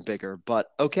probably dream bigger,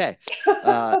 but okay.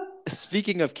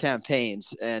 Speaking of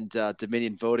campaigns and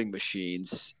Dominion voting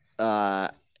machines,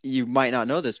 you might not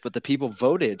know this, but the people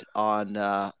voted on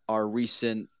our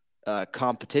recent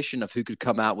competition of who could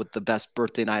come out with the best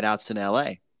birthday night outs in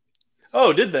LA.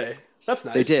 Oh, did they? That's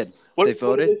nice. They did. They voted.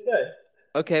 What did they say?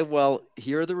 Okay, well,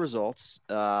 here are the results.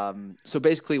 So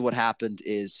basically what happened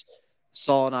is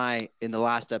Saul and I, in the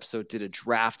last episode, did a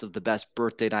draft of the best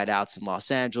birthday night outs in Los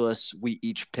Angeles. We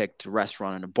each picked a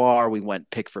restaurant and a bar. We went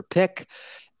pick for pick.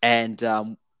 And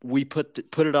we put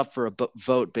it up for a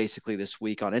vote basically this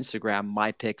week on Instagram,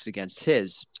 my picks against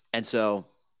his. And so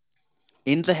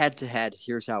in the head-to-head,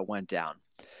 here's how it went down.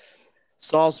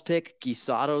 Saul's pick,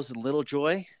 Guisados and Little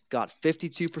Joy, got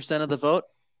 52% of the vote,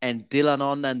 and De La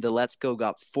Nonna and the Let's Go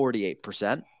got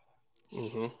 48%.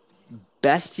 Mm-hmm.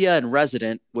 Bestia and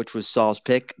Resident, which was Saul's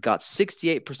pick, got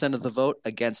 68% of the vote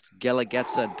against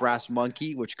Gelagetza and Brass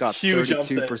Monkey, which got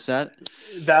 32%.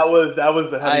 That was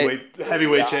the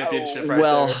heavyweight championship right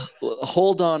there.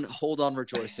 Hold on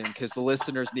rejoicing, because the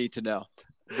listeners need to know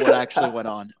what actually went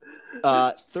on.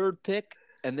 Third pick,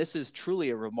 and this is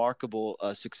truly a remarkable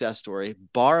success story.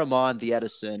 Bar Amon, the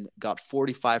Edison, got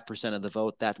 45% of the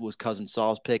vote. That was Cousin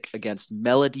Saul's pick against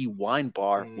Melody Wine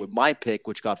Bar with my pick,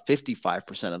 which got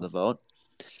 55% of the vote.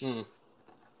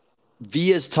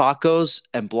 Via's Tacos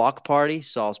and Block Party,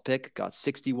 Saul's pick, got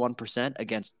 61%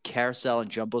 against Carousel and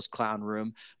Jumbo's Clown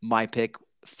Room. My pick,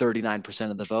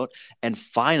 39% of the vote. And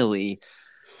finally,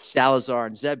 Salazar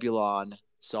and Zebulon,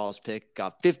 Saul's pick,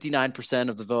 got 59%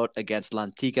 of the vote against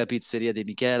L'Antica Pizzeria de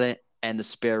Michele and the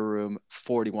Spare Room,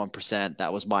 41%.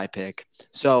 That was my pick.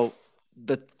 So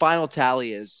the final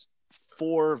tally is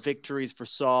 4 victories for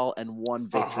Saul and 1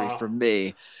 victory for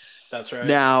me. That's right.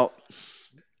 Now,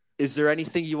 is there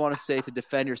anything you want to say to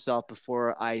defend yourself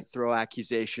before I throw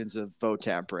accusations of vote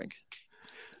tampering?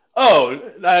 Oh,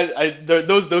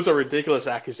 those are ridiculous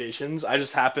accusations. I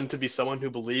just happen to be someone who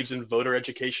believes in voter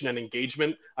education and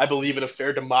engagement. I believe in a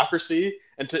fair democracy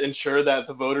and to ensure that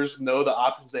the voters know the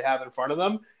options they have in front of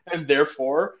them, and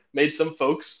therefore made some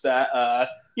folks that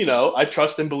I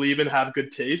trust and believe in have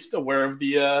good taste aware of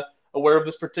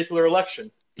this particular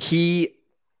election. He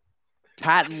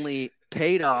patently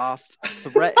paid off,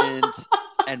 threatened,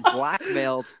 and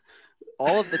blackmailed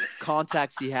all of the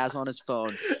contacts he has on his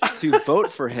phone to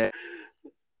vote for him.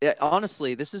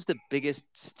 Honestly, this is the biggest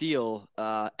steal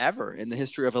ever in the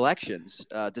history of elections,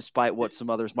 despite what some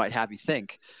others might have you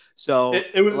think. So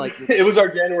it was our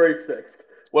January 6th.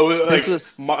 This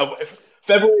was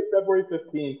February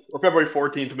 15th or February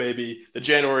 14th, maybe the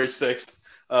January 6th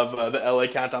of the LA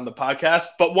Countdown, the podcast,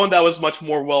 but one that was much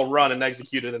more well run and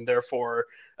executed, and therefore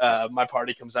my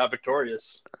party comes out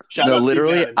victorious.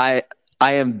 Literally,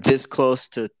 I am this close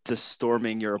to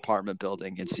storming your apartment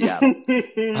building in Seattle.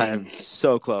 I am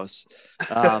so close.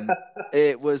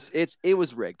 It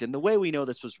was rigged, and the way we know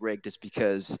this was rigged is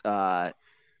because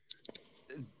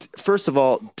first of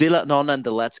all, De La Nonna and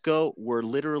the Let's Go were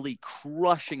literally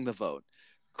crushing the vote.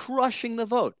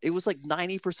 It was like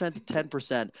 90% to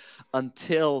 10%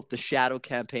 until the shadow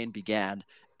campaign began,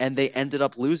 and they ended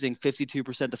up losing 52% to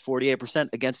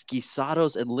 48% against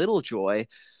Guisados and Little Joy.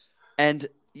 And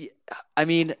I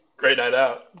mean, great night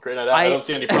out. I don't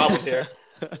see any problem here.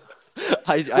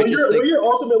 What you're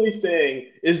ultimately saying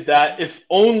is that if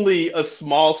only a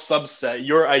small subset,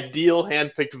 your ideal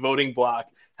handpicked voting bloc,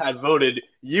 had voted,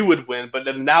 you would win. But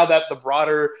then now that the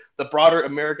broader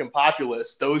American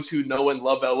populace, those who know and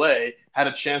love LA, had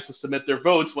a chance to submit their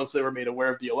votes once they were made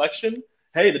aware of the election,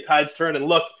 hey, the tides turn. And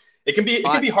look, it can be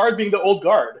hard being the old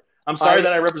guard. I'm sorry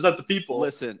that I represent the people.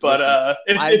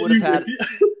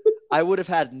 I would have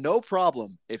had no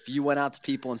problem if you went out to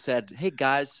people and said, hey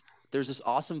guys, There's this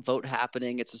awesome vote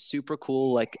happening. It's a super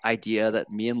cool like idea that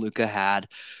me and Luca had.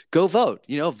 Go vote,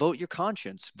 vote your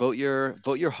conscience, vote your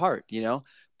heart,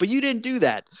 But you didn't do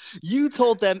that. You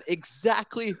told them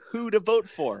exactly who to vote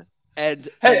for. And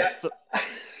Hey,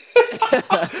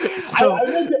 so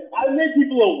I made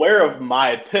people aware of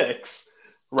my picks,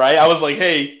 right? I was like,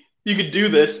 hey, you could do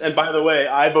this, and by the way,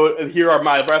 I vote. And here are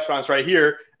my restaurants right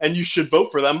here, and you should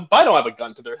vote for them. But I don't have a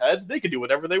gun to their head; they can do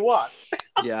whatever they want.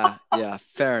 yeah,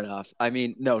 fair enough. I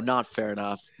mean, no, not fair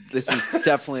enough. This is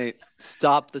definitely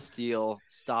stop the steal.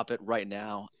 Stop it right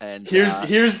now. And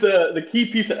Here's the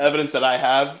key piece of evidence that I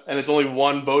have, and it's only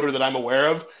one voter that I'm aware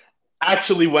of.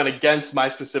 Actually went against my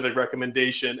specific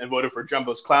recommendation and voted for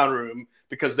Jumbo's Clown Room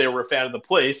because they were a fan of the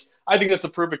place. I think that's a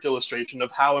perfect illustration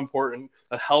of how important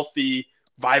a healthy,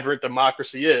 vibrant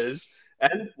democracy is,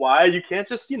 and why you can't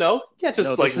just no, let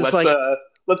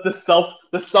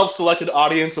the self-selected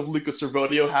audience of Lucas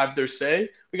Servodio have their say.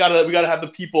 We gotta have the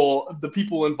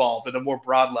people involved at a more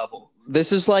broad level.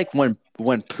 This is like when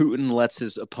Putin lets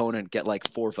his opponent get like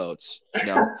 4 votes,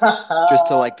 just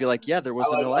to like be like, yeah, there was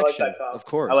an election. Of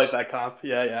course. I like that comp.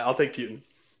 Yeah. I'll take Putin.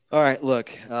 All right,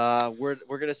 look,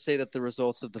 we're gonna say that the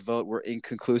results of the vote were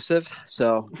inconclusive,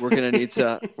 so we're gonna need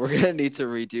to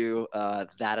redo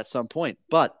that at some point.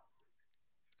 But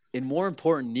in more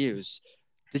important news,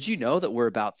 did you know that we're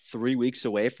about 3 weeks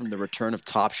away from the return of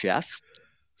Top Chef?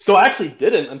 So I actually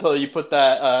didn't until you put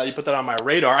that on my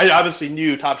radar. I obviously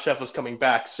knew Top Chef was coming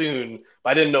back soon, but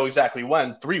I didn't know exactly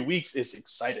when. 3 weeks is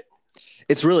exciting.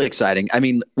 It's really exciting. I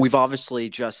mean, we've obviously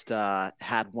just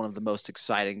had one of the most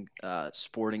exciting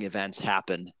sporting events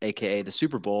happen, aka the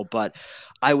Super Bowl. But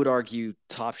I would argue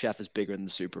Top Chef is bigger than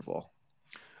the Super Bowl.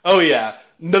 Oh yeah,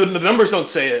 no, the numbers don't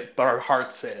say it, but our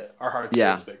hearts say it. Our hearts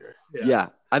say it's bigger. Yeah.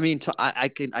 I mean, I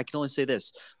can only say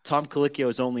this: Tom Colicchio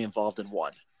is only involved in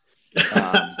one.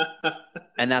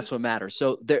 And that's what matters.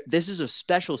 So this is a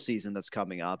special season that's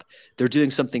coming up. They're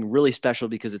doing something really special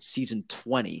because it's season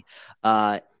 20.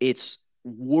 It's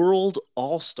World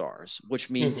All-Stars, which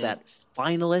means that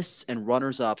finalists and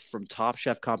runners-up from Top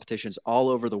Chef competitions all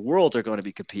over the world are going to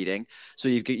be competing. So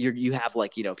you have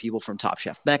like people from Top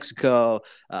Chef Mexico,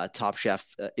 Top Chef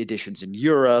editions in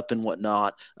Europe and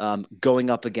whatnot, going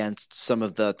up against some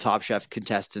of the Top Chef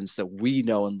contestants that we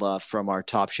know and love from our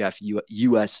Top Chef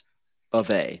US of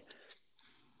A.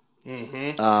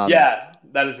 Yeah,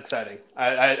 that is exciting.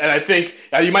 I think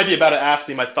you might be about to ask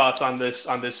me my thoughts on this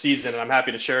season, and I'm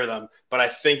happy to share them. But I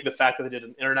think the fact that they did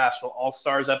an international All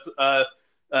Stars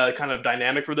kind of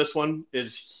dynamic for this one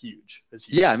is huge.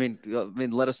 Yeah, I mean,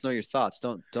 let us know your thoughts.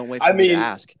 Don't wait for me to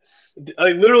ask.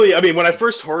 Literally, when I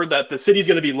first heard that the city's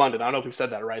going to be London, I don't know if we said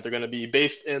that right. They're going to be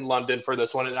based in London for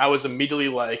this one, and I was immediately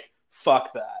like,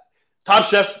 "Fuck that!" Top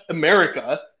Chef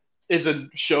America is a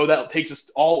show that takes us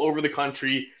all over the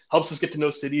country, helps us get to know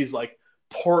cities like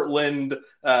Portland,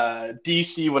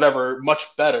 DC, whatever, much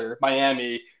better.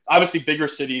 Miami, obviously bigger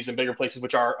cities and bigger places,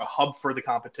 which are a hub for the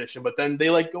competition. But then they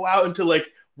like go out into like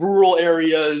rural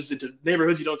areas, into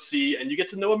neighborhoods you don't see, and you get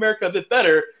to know America a bit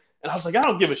better. And I was like, I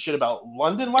don't give a shit about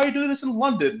London. Why are you doing this in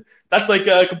London? That's like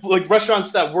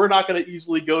restaurants that we're not going to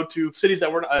easily go to, cities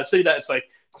that a city that it's like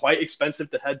quite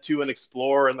expensive to head to and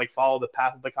explore and like follow the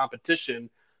path of the competition.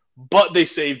 But they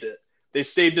saved it. They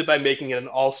saved it by making it an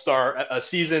all-star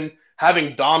season,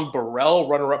 having Dom Burrell,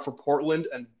 runner-up for Portland,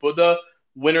 and Buddha,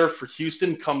 winner for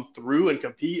Houston, come through and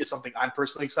compete is something I'm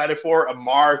personally excited for.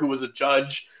 Amar, who was a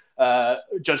judge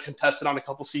contestant on a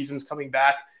couple seasons, coming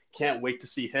back. Can't wait to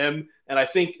see him. And I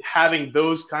think having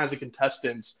those kinds of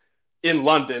contestants in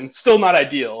London, still not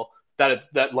ideal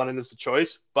that London is the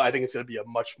choice, but I think it's going to be a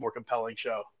much more compelling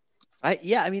show.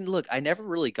 I mean, look, I never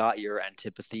really got your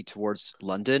antipathy towards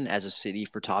London as a city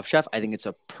for Top Chef. I think it's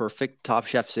a perfect Top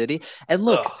Chef city. And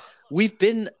look,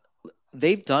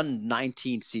 they've done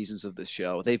 19 seasons of this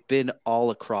show. They've been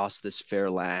all across this fair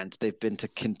land. They've been to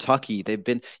Kentucky. They've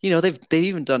been, they've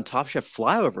even done Top Chef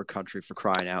flyover country, for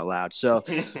crying out loud. So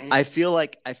I feel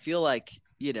like,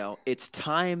 it's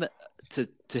time to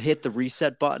hit the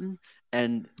reset button.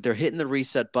 And they're hitting the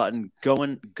reset button,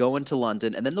 going to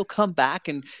London, and then they'll come back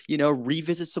and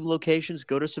revisit some locations,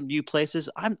 go to some new places.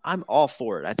 I'm all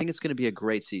for it. I think it's going to be a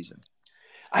great season.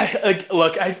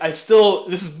 I still,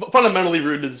 this is fundamentally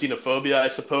rooted in xenophobia, I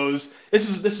suppose. This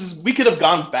is we could have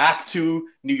gone back to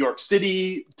New York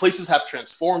City. Places have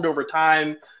transformed over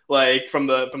time, like from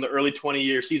the early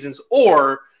 20-year seasons,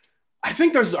 or I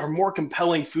think are more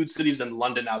compelling food cities than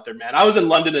London out there, man. I was in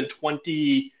London in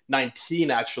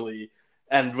 2019 actually.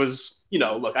 And was, I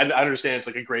understand it's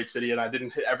like a great city, and I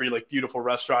didn't hit every like beautiful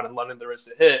restaurant in London there is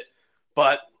to hit,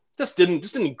 but just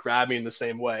didn't grab me in the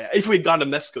same way. If we had gone to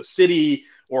Mexico City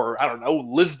or I don't know,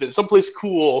 Lisbon, someplace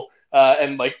cool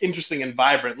and like interesting and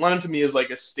vibrant, London to me is like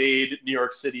a staid New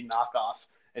York City knockoff.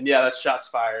 And yeah, that's shots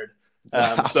fired.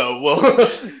 Wow. So well,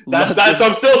 that's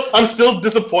London. I'm still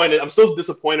disappointed. I'm still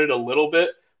disappointed a little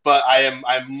bit, but I'm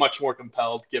much more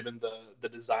compelled given the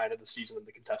design of the season and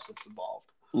the contestants involved.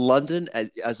 London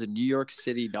as a New York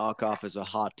City knockoff is a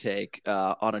hot take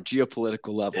on a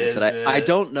geopolitical level Is that I it?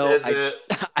 don't know. Is it?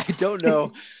 I don't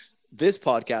know this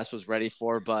podcast was ready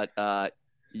for, but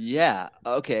yeah.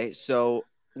 Okay. So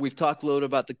we've talked a little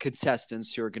about the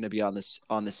contestants who are going to be on this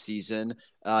season.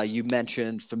 You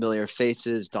mentioned familiar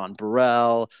faces, Don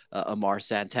Burrell, Amar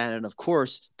Santana, and of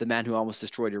course the man who almost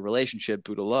destroyed your relationship,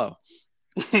 Boudreaux.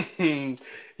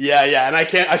 Yeah, and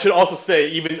I should also say,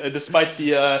 even despite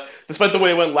the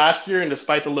way it went last year, and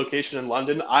despite the location in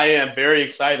London, I am very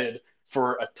excited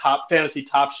for a top fantasy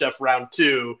Top Chef round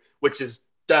 2, which is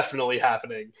definitely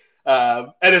happening.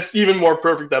 And it's even more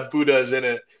perfect that Buddha is in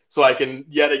it, so I can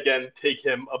yet again take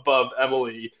him above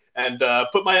Emily and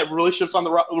put my relationship on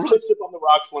the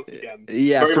rocks once again.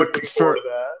 Yeah, Very much looking forward to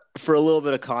that. for a little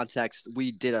bit of context,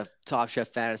 we did a Top Chef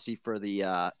fantasy for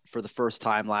the first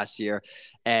time last year,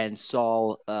 and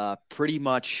Saul pretty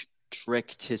much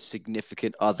tricked his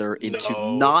significant other into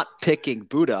No, not picking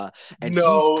Buddha, and he's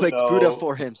no, picked Buddha no,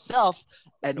 for himself,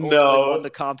 and ultimately won no. the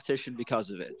competition because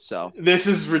of it. So This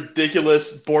is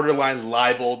ridiculous, borderline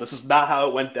libel. This is not how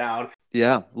it went down.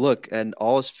 yeah, look, and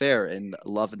all is fair in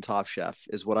love and Top Chef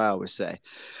is what I always say.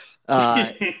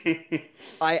 Uh,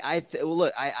 well,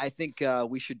 look, I think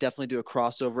we should definitely do a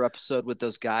crossover episode with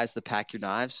those guys, the Pack Your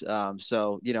Knives.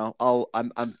 So I'm Oh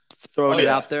throwing it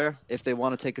yeah. out there. If they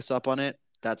want to take us up on it,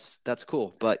 that's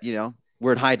cool. But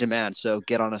we're in high demand, so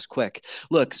get on us quick.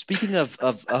 Look, speaking of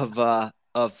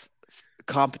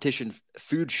competition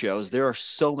food shows, there are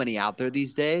so many out there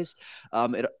these days.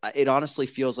 It honestly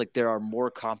feels like there are more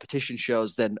competition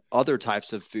shows than other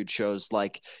types of food shows,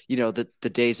 like the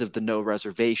days of the no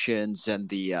reservations and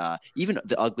the even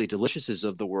the ugly deliciouses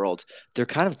of the world. They're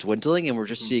kind of dwindling, and we're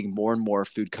just Mhm. seeing more and more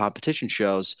food competition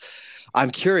shows.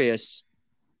 I'm curious,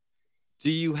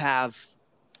 do you have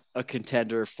a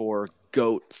contender for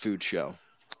GOAT food show?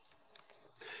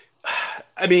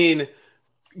 I mean,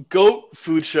 GOAT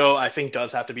food show, I think,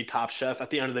 does have to be Top Chef at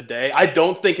the end of the day. I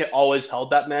don't think it always held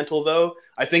that mantle, though.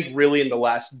 I think really in the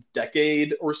last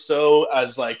decade or so,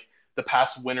 as like the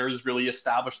past winners really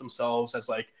established themselves as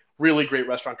like really great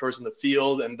restaurateurs in the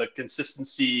field, and the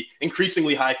consistency,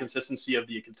 increasingly high consistency of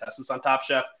the contestants on Top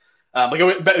Chef. Like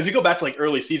if you go back to like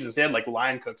early seasons, they had like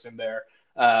line cooks in there,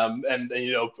 and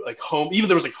like even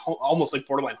there was like almost like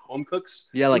borderline home cooks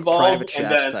Yeah, like involved, private and chefs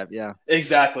then type. Yeah.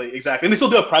 exactly, and they still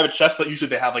do have private chefs, but usually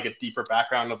they have like a deeper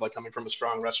background of like coming from a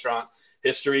strong restaurant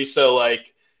history. So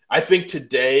like I think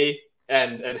today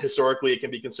and historically it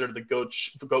can be considered the goat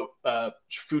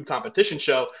food competition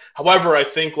show. However, I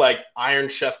think like Iron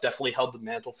Chef definitely held the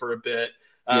mantle for a bit.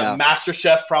 Yeah. Master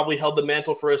Chef probably held the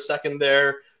mantle for a second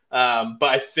there. But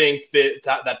I think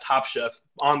that Top Chef,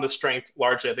 on the strength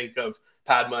largely, I think, of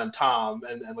Padma and Tom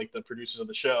and like the producers of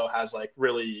the show, has like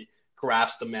really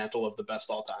grasped the mantle of the best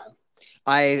all time.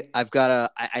 I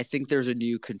think there's a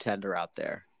new contender out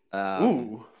there.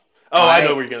 Ooh. Oh, I know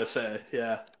I what you're gonna say.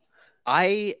 Yeah.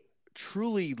 I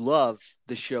truly love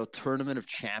the show Tournament of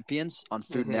Champions on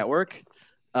Food Hmm. Network.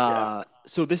 Yeah.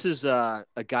 So this is a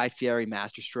Guy Fieri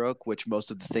masterstroke, which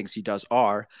most of the things he does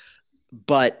are,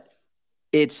 but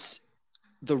it's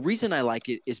the reason I like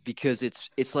it is because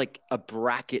it's like a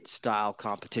bracket style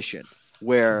competition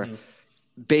where Hmm.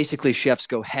 basically chefs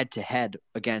go head to head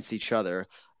against each other,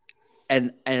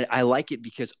 and I like it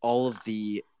because all of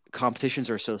the competitions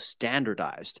are so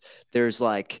standardized. There's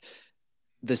like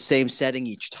the same setting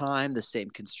each time, the same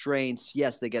constraints.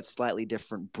 Yes, they get slightly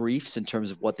different briefs in terms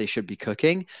of what they should be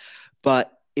cooking,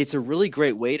 but it's a really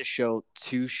great way to show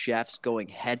two chefs going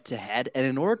head to head. And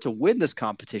in order to win this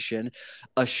competition,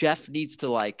 a chef needs to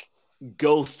like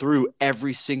go through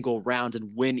every single round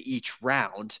and win each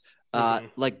round. Hmm.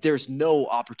 Like there's no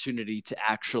opportunity to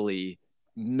actually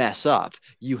mess up.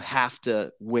 You have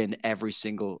to win every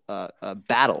single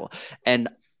battle. And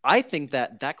I think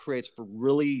that creates for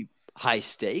really high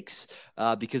stakes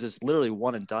because it's literally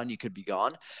one and done. You could be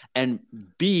gone. And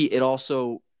B, it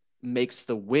also makes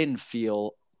the win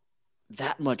feel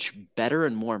that much better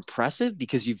and more impressive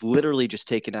because you've literally just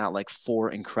taken out like four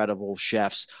incredible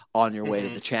chefs on your way to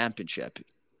Hmm. the championship.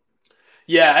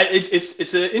 Yeah,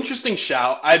 it's an interesting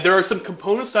shout. There are some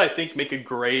components that I think make a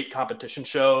great competition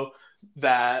show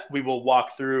that we will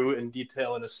walk through in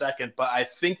detail in a second. But I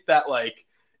think that like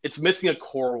it's missing a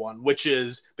core one, which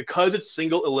is because it's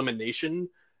single elimination.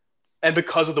 and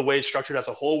because of the way it's structured as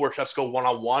a whole, where chefs go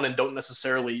one-on-one and don't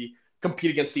necessarily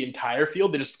compete against the entire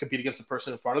field, they just compete against the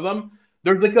person in front of them.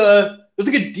 There's a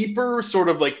deeper sort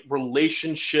of like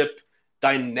relationship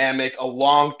dynamic, a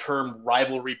long-term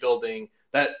rivalry building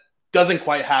that doesn't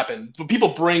quite happen. But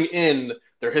people bring in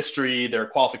their history, their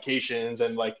qualifications,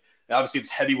 and like obviously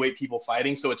it's heavyweight people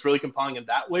fighting, so it's really compelling in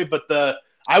that way. But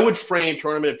I would frame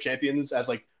Tournament of Champions as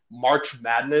like March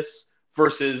Madness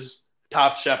versus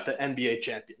Top Chef, the NBA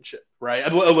championship, right?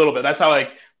 A little bit. That's how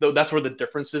that's where the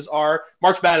differences are.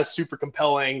 March Madness super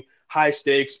compelling, high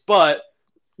stakes, but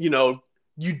you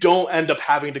don't end up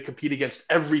having to compete against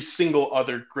every single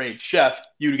other great chef.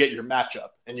 You get your matchup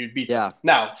and you'd beat them.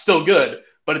 Now, still good,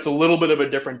 but it's a little bit of a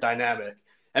different dynamic.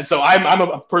 And so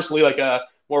I'm personally like a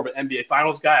more of an NBA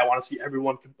Finals guy. I want to see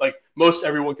everyone, like most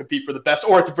everyone, compete for the best,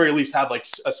 or at the very least have like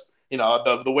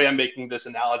the way I'm making this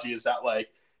analogy is that like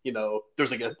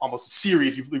there's like almost a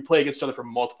series. We play against each other for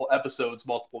multiple episodes,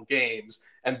 multiple games,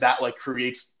 and that like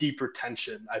creates deeper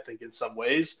tension, I think, in some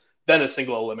ways than a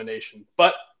single elimination.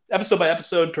 But episode by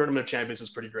episode, Tournament of Champions is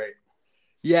pretty great.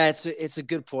 Yeah, it's a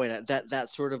good point. That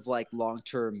sort of like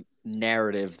long-term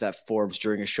narrative that forms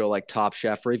during a show like Top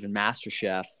Chef or even Master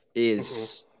Chef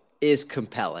is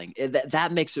compelling.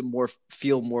 That makes it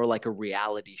feel more like a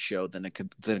reality show than a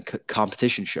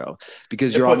competition show,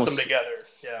 because you're almost them together.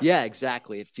 Yeah,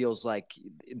 exactly. It feels like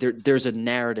there's a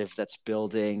narrative that's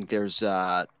building. There's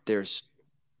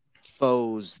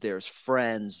foes, there's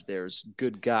friends, there's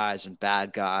good guys and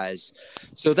bad guys.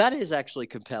 So that is actually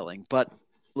compelling. But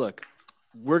look,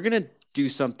 we're going to do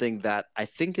something that I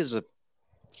think is a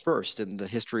first in the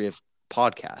history of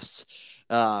podcasts.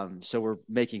 So we're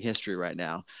making history right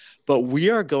now. But we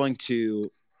are going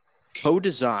to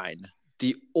co-design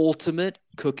the ultimate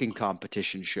cooking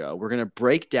competition show. We're going to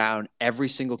break down every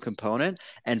single component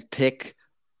and pick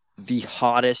the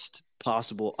hottest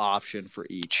possible option for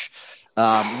each.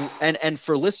 And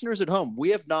for listeners at home, we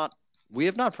have not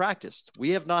practiced. We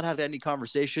have not had any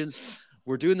conversations.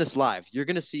 We're doing this live. You're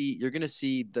gonna see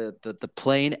the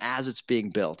plane as it's being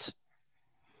built.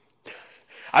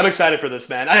 I'm excited for this,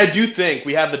 man. I do think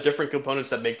we have the different components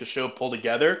that make the show pull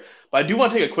together. But I do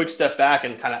want to take a quick step back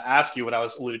and kind of ask you what I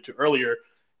was alluded to earlier.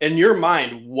 In your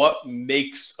mind, what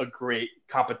makes a great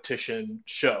competition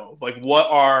show? Like, and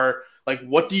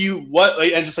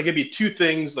just like maybe two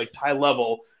things, like high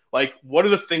level, like what are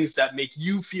the things that make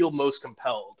you feel most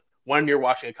compelled when you're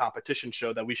watching a competition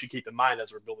show that we should keep in mind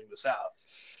as we're building this out?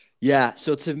 Yeah.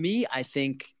 So to me, I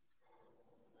think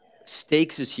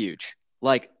stakes is huge.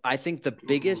 Like, I think the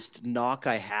biggest knock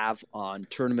I have on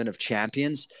Tournament of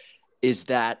Champions is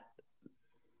that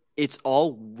it's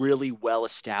all really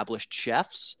well-established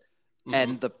chefs,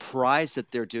 and the prize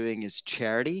that they're doing is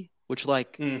charity, which,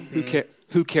 like,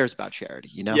 who cares about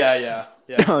charity, Yeah.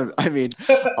 I mean,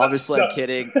 obviously, I'm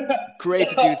kidding. Great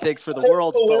to do things for the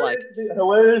world, but like,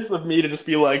 hilarious of me to just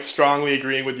be like strongly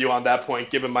agreeing with you on that point,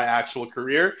 given my actual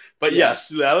career. But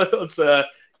yes, let's.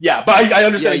 Yeah, but I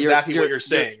understand exactly what you're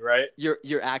saying, right?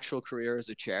 Your actual career is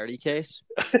a charity case.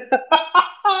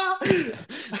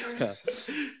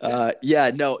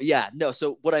 No.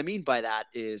 So what I mean by that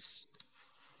is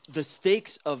the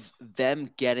stakes of them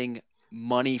getting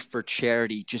money for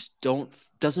charity just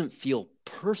doesn't feel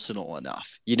personal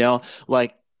enough,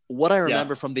 Like what I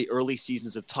remember from the early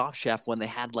seasons of Top Chef, when they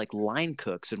had like line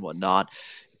cooks and whatnot,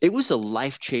 it was a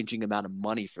life-changing amount of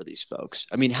money for these folks.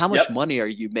 I mean, how much money are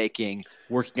you making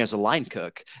working as a line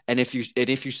cook? And if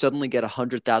you suddenly get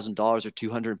 $100,000 or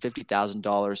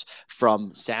 $250,000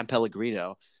 from San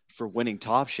Pellegrino for winning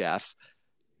Top Chef,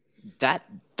 that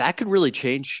could really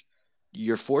change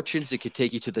your fortunes. It could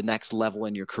take you to the next level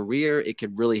in your career. It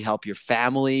could really help your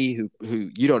family,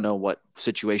 who you don't know what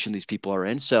situation these people are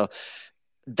in. So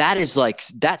that's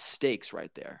stakes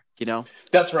right there,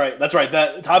 That's right.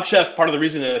 That Top Chef, part of the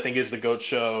reason that I think is the GOAT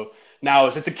show now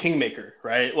is it's a kingmaker,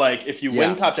 right? Like if you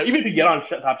win Top Chef, even if you get on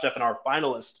Top Chef and are a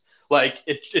finalist, like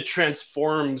it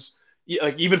transforms,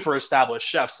 like even for established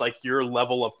chefs, like your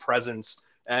level of presence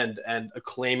and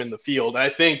acclaim in the field. And I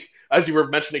think, as you were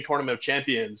mentioning Tournament of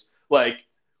Champions, like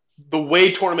the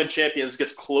way Tournament Champions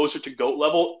gets closer to GOAT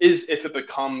level is if it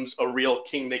becomes a real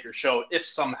kingmaker show, if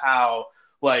somehow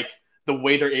like the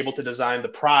way they're able to design the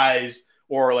prize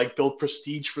or like build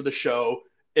prestige for the show,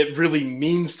 it really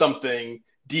means something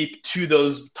deep to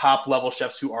those top level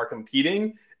chefs who are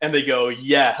competing. And they go,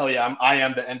 yeah, hell yeah, I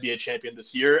am the NBA champion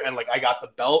this year. And like, I got the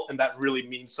belt. And that really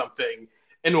means something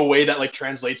in a way that like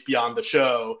translates beyond the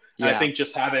show. Yeah. And I think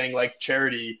just having like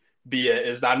charity be it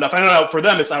is not enough. I don't know, for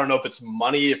them, I don't know if it's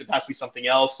money, if it has to be something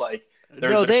else. Like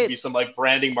No, there should be some like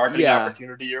branding marketing yeah,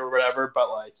 opportunity or whatever. But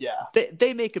like, yeah.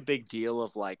 they make a big deal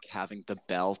of like having the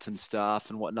belt and stuff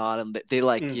and whatnot, and they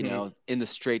like, you Hmm. know, in the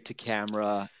straight to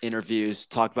camera interviews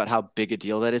talk about how big a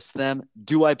deal that is to them.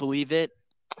 Do I believe it?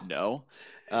 No.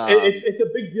 It's Um, it's a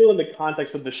big deal in the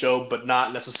context of the show, but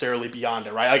not necessarily beyond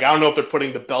it, right? Like I don't know if they're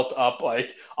putting the belt up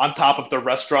like on top of the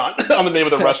restaurant on the name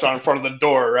of the restaurant in front of the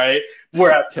door, right?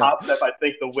 Whereas yeah, Top Chef, I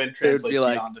think the win they would be translates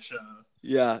like, beyond the show.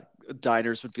 yeah,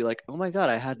 diners would be like, oh my god,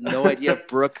 I had no idea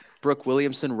Brooke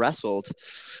Williamson wrestled.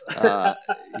 Uh,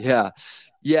 yeah,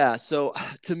 yeah. So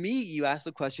to me, you asked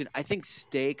the question. I think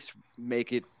stakes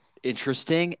make it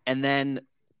interesting, and then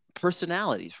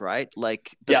personalities, right?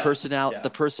 Like Yeah, the yeah.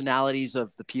 personalities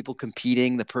of the people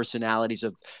competing, the personalities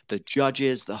of the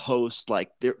judges, the hosts. Like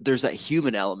there's that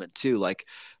human element too. Like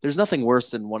there's nothing worse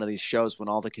than one of these shows when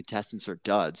all the contestants are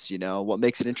duds. You know what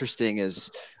makes it interesting is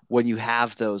when you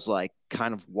have those like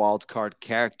kind of wild card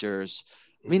characters.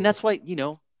 I mean, Hmm. that's why, you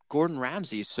know, Gordon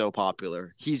Ramsay is so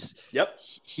popular. Yep.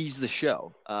 He's the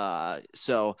show.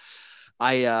 So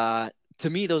I to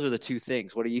me those are the two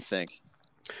things. What do you think?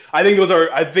 I think those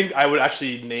are. I think I would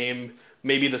actually name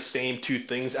maybe the same two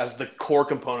things as the core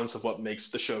components of what makes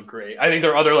the show great. I think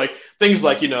there are other like things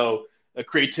like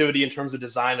creativity in terms of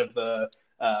design of the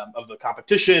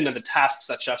competition and the tasks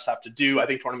that chefs have to do. I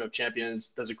think Tournament of Champions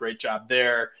does a great job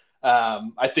there.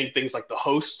 I think things like the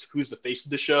host, who's the face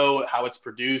of the show, how it's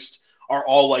produced, are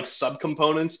all like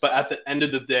subcomponents. But at the end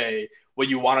of the day, what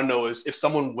you want to know is if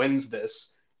someone wins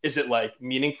this, is it like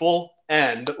meaningful?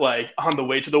 And like on the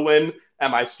way to the win,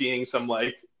 am I seeing some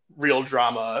like real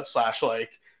drama slash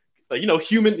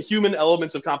human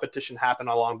elements of competition happen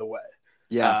along the way?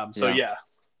 Yeah, So yeah. yeah.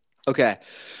 Okay.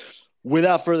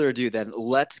 Without further ado, then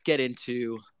let's get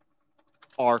into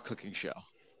our cooking show.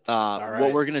 All What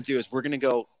right. we're gonna do is we're gonna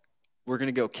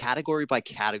go category by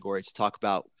category to talk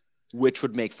about which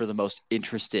would make for the most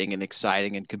interesting and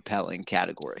exciting and compelling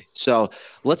category. So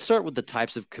let's start with the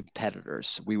types of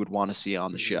competitors we would want to see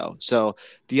on the show. So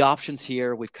the options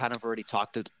here we've kind of already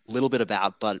talked a little bit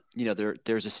about, but you know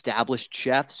there's established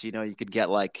chefs. You know you could get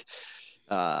like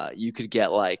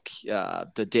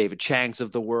the David Changs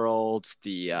of the world,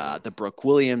 the Brooke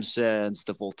Williamsons,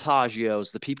 the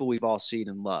Voltagios, the people we've all seen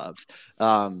and love.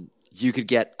 You could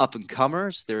get up and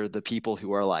comers. They're the people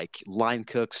who are like line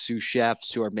cooks, sous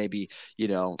chefs, who are maybe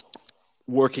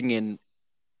working in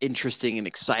interesting and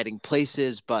exciting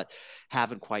places, but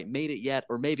haven't quite made it yet.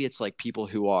 Or maybe it's like people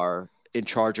who are in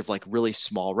charge of like really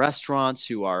small restaurants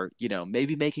who are, you know,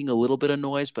 maybe making a little bit of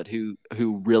noise, but who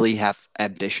really have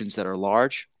ambitions that are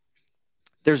large.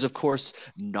 There's of course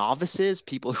novices,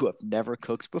 people who have never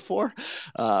cooked before,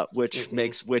 which Mm-hmm.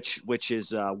 makes which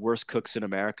is Worst Cooks in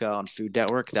America on Food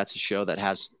Network. That's a show that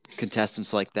has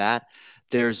contestants like that.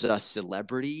 There's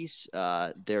celebrities.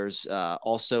 There's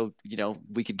also, you know,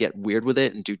 we could get weird with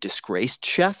it and do disgraced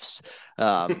chefs,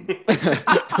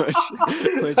 which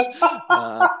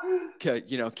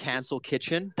you know, cancel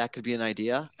kitchen. That could be an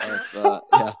idea of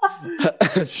yeah.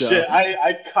 So Shit,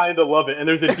 I kind of love it. And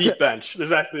there's a deep bench.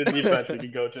 There's actually a deep bench we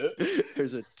can go to.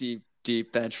 there's a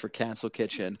deep bench for cancel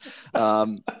kitchen.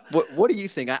 What do you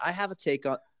think? I have a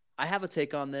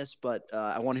take on this, but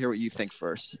I want to hear what you think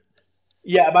first.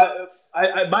 Yeah,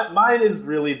 mine is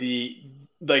really the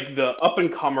up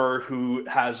and comer who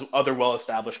has other well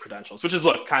established credentials, which is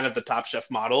look kind of the Top Chef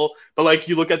model. But like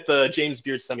you look at the James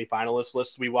Beard semifinalist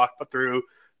list we walked through,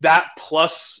 that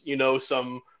plus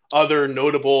some other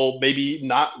notable, maybe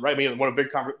not right. I mean, one of the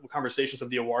big conversations of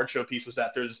the award show piece was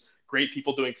that there's great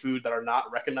people doing food that are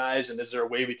not recognized, and is there a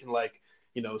way we can like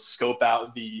scope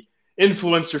out the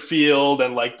influencer field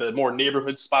and like the more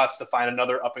neighborhood spots to find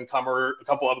another up and comer, a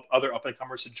couple of other up and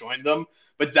comers to join them.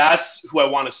 But that's who I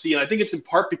want to see, and I think it's in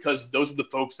part because those are the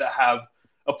folks that have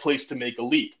a place to make a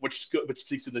leap, which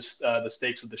speaks to the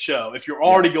stakes of the show. If you're Yeah,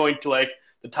 already going to like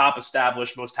the top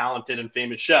established, most talented and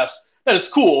famous chefs, then it's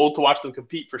cool to watch them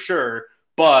compete for sure.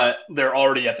 But they're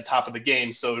already at the top of the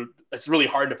game, so it's really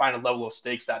hard to find a level of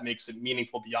stakes that makes it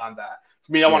meaningful beyond that.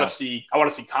 For me, yeah. I want to see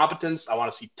competence, I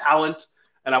want to see talent,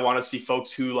 and I want to see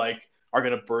folks who like are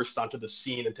going to burst onto the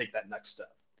scene and take that next step.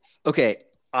 Okay,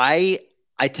 I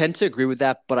tend to agree with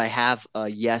that, but I have a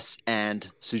yes and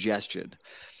suggestion.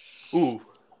 Ooh.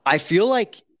 I feel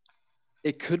like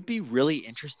it could be really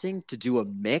interesting to do a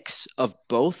mix of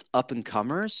both up and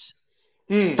comers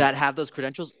Hmm. that have those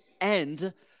credentials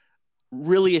and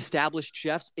really established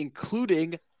chefs,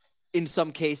 including in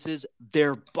some cases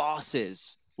their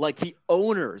bosses, like the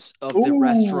owners of the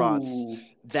restaurants Ooh.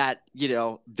 that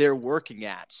they're working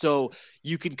at. So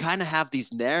you can kind of have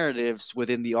these narratives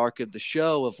within the arc of the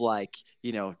show of like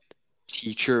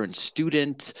teacher and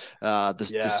student,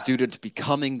 the student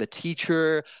becoming the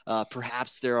teacher.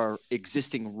 Perhaps there are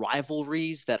existing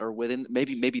rivalries that are within.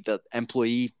 Maybe the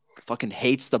employee fucking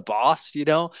hates the boss. You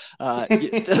know,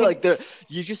 like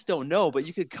you just don't know. But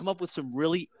you could come up with some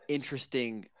really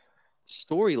interesting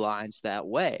storylines that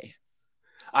way.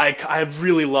 I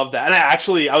really love that. And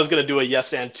I was going to do a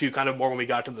yes and two kind of more when we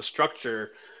got to the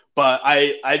structure, but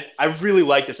I really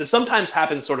like this. It sometimes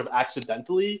happens sort of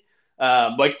accidentally.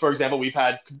 Like, for example, we've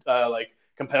had like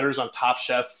competitors on Top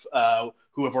Chef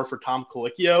who have worked for Tom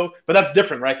Colicchio, but that's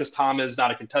different, right? Because Tom is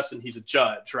not a contestant, he's a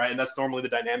judge, right? And that's normally the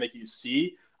dynamic you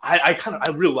see. I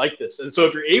really like this. And so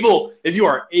if you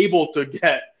are able to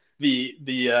get the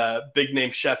big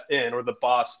name chef in or the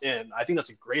boss in, I think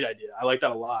that's a great idea. I like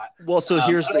that a lot. Well, so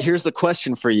here's the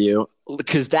question for you,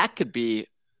 because that could be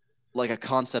like a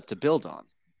concept to build on.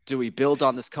 Do we build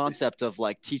on this concept of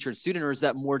like teacher and student, or is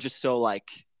that more just so like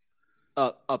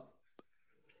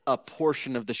a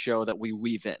portion of the show that we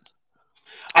weave in?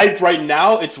 Right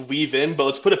now it's weave in, but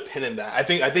let's put a pin in that. I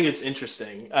think it's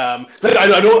interesting. I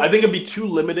think it'd be too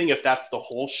limiting if that's the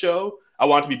whole show. I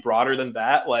want it to be broader than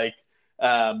that. Like,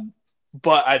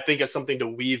 but I think it's something to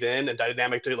weave in and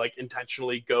dynamic to like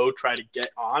intentionally go try to get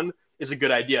on is a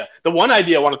good idea. The one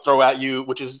idea I want to throw at you,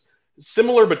 which is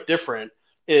similar but different,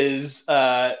 is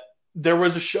there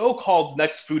was a show called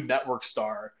Next Food Network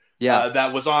Star.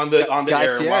 That was on the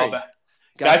air a while back.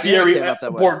 Guy Fieri came up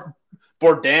that way.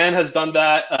 Bourdain has done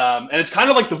that, and it's kind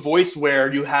of like The Voice,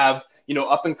 where you have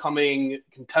up and coming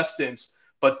contestants,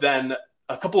 but then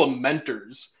a couple of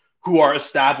mentors who are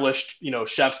established,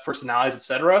 chefs, personalities,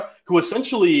 etc., who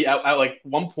essentially at like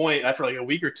one point after like a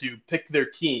week or two pick their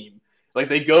team. Like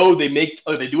they do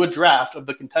a draft of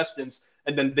the contestants,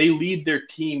 and then they lead their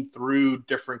team through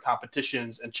different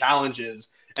competitions and challenges,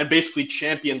 and basically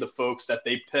champion the folks that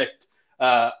they picked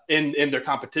in their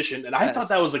competition. And I thought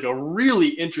that was like a really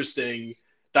interesting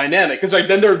dynamic, because like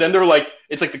then they're like,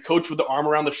 it's like the coach with the arm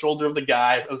around the shoulder of the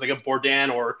guy. It was like a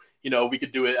Bourdain, or we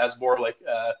could do it as more like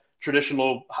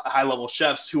traditional high level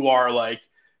chefs who are like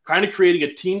kind of creating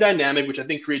a team dynamic, which I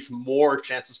think creates more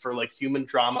chances for like human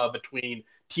drama between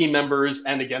team members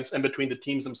and between the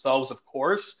teams themselves, of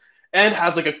course. And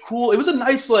has like it was a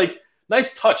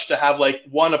nice touch to have like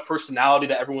a personality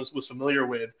that everyone was familiar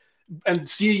with, and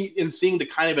seeing the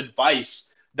kind of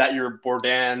advice that your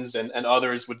Bourdains and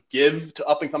others would give to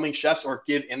up and coming chefs or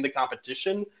give in the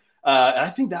competition. And I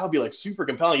think that would be like super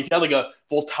compelling. If you had like a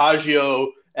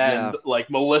Voltaggio and like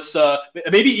Melissa,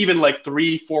 maybe even like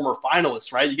 3 former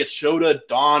finalists, right? You get Shota,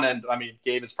 Dawn, and I mean,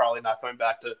 Gabe is probably not coming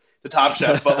back to Top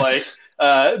Chef, but like,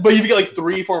 but you get like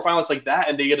 3 former finalists like that,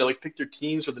 and they get to like pick their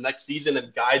teams for the next season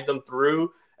and guide them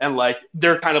through. And like,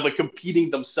 they're kind of like competing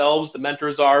themselves, the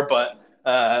mentors are, but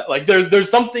like there's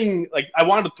something like I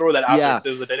wanted to throw that out there. So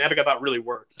it was a dynamic I thought really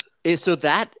worked. So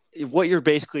that what you're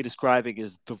basically describing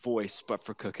is The Voice, but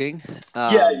for cooking.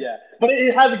 Yeah. But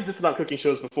it has existed on cooking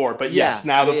shows before. But yes,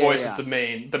 now The Voice is the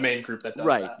main group that does that.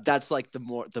 Right. That's like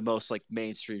the most like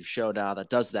mainstream show now that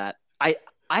does that.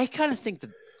 I kind of think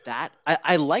that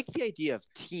I like the idea of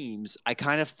teams. I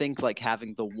kind of think like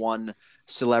having the one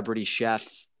celebrity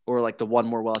chef or like the one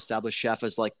more well-established chef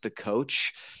as like the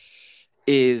coach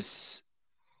is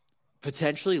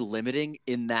potentially limiting,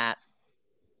 in that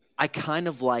I kind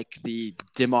of like the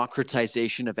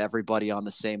democratization of everybody on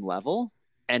the same level,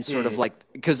 and sort of like,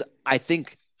 because I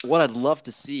think what I'd love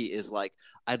to see is like,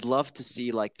 I'd love to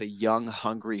see like the young,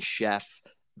 hungry chef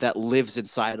that lives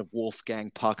inside of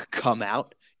Wolfgang Puck come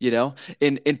out,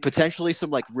 in potentially some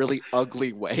like really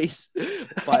ugly ways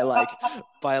by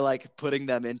putting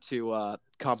them into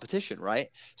competition, right?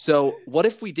 So what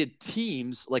if we did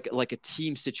teams, like a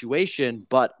team situation,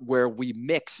 but where we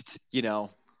mixed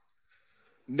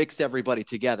everybody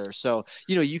together? So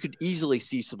you could easily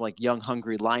see some like young,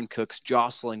 hungry line cooks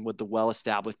jostling with the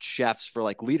well-established chefs for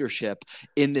like leadership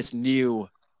in this new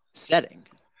setting.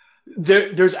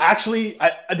 There's actually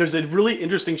there's a really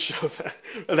interesting show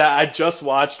that I just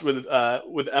watched with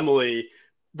Emily,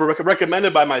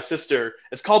 recommended by my sister.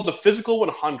 It's called The Physical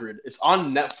 100. It's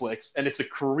on Netflix, and it's a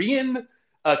Korean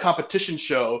competition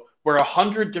show where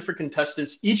 100 different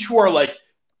contestants, each who are like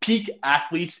peak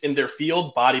athletes in their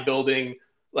field, bodybuilding,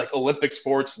 like Olympic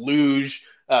sports, luge,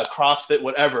 CrossFit,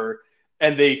 whatever,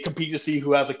 and they compete to see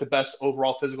who has like the best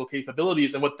overall physical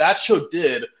capabilities. And what that show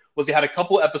did was they had a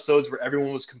couple episodes where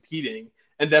everyone was competing,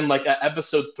 and then like at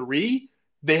episode 3,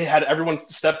 they had everyone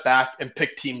step back and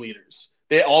pick team leaders.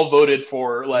 They all voted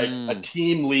for like a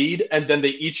team lead, and then they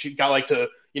each got like to,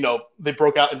 they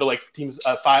broke out into like teams,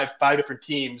 five different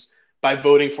teams, by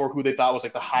voting for who they thought was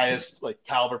like the highest like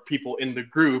caliber people in the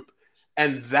group.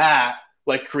 And that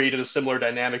like created a similar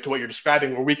dynamic to what you're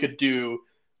describing, where we could do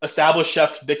establish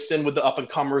Chef mix in with the up and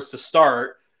comers to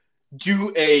start,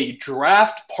 do a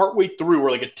draft partway through,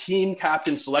 or like a team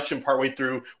captain selection partway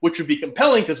through, which would be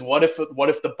compelling because what if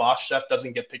the boss chef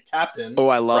doesn't get picked captain? Oh,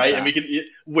 I love right? that. And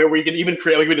we could even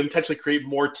create, like, we could intentionally create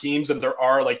more teams than there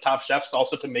are like top chefs,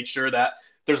 also to make sure that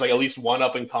there's like at least one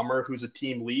up and comer who's a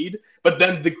team lead. But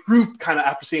then the group kind of,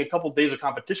 after seeing a couple of days of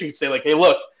competition, could say like, hey,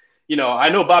 look, I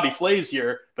know Bobby Flay's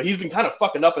here, but he's been kind of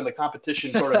fucking up in the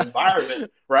competition sort of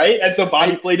environment, right? And so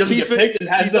Bobby Flay doesn't get picked and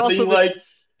has up being like.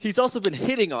 He's also been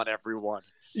hitting on everyone.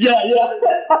 Yeah.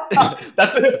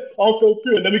 That's also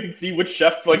true. And then we can see which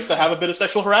chef likes to have a bit of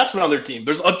sexual harassment on their team.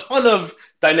 There's a ton of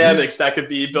dynamics that could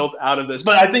be built out of this.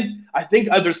 But I think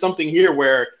there's something here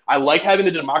where I like having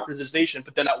the democratization,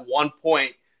 but then at one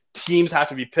point, teams have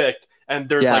to be picked. And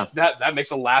there's like that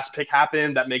makes a last pick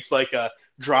happen. That makes like a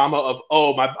drama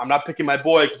of, I'm not picking my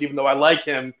boy because even though I like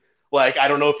him, like, I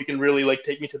don't know if he can really like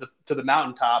take me to the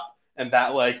mountaintop. And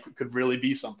that like could really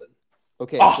be something.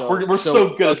 Okay, we're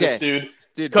so good at this,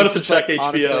 dude. Cut us a check,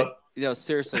 HBO. Honestly,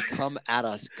 seriously, come at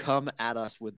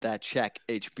us with that check,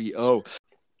 HBO.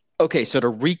 Okay, so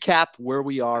to recap where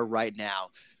we are right now.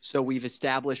 So we've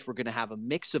established we're going to have a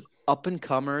mix of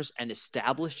up-and-comers and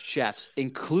established chefs,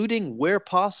 including, where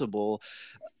possible,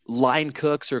 line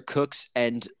cooks or cooks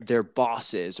and their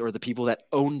bosses or the people that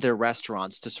own their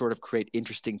restaurants to sort of create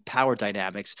interesting power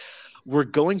dynamics. We're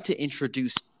going to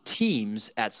introduce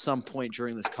teams at some point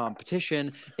during this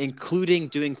competition, including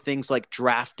doing things like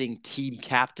drafting team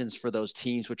captains for those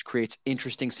teams, which creates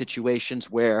interesting situations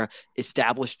where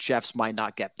established chefs might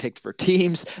not get picked for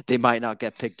teams. They might not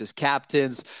get picked as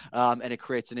captains. And it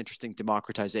creates an interesting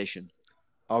democratization.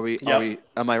 Am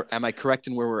I correct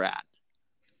in where we're at?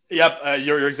 Yep.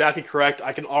 You're exactly correct.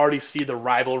 I can already see the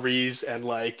rivalries and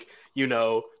like,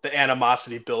 the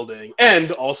animosity building,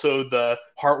 and also the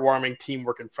heartwarming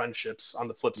teamwork and friendships on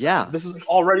the flip side. Yeah. This is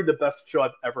already the best show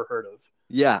I've ever heard of.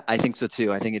 Yeah, I think so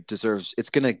too. I think it's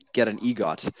going to get an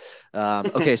EGOT.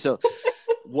 Okay, so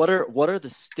what are the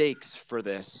stakes for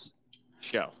this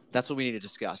show? That's what we need to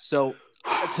discuss. So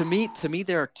to me,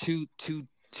 there are two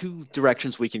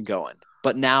directions we can go in,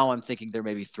 but now I'm thinking there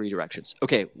may be three directions.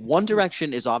 Okay, one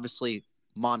direction is obviously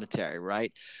monetary,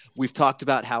 right? We've talked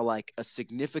about how like a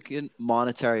significant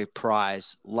monetary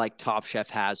prize like Top Chef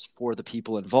has for the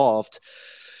people involved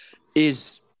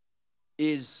is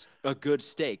a good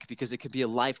stake because it could be a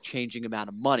life-changing amount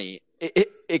of money.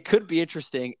 It could be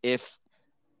interesting if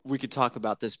we could talk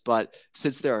about this, but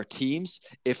since there are teams,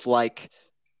 if like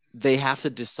they have to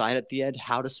decide at the end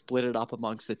how to split it up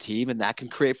amongst the team, and that can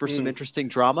create for some interesting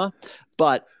drama.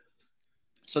 But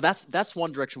so that's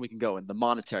one direction we can go in, the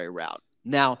monetary route.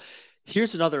 Now,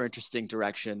 here's another interesting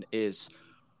direction is,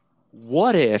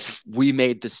 what if we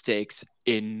made the stakes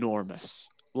enormous?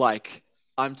 Like,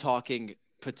 I'm talking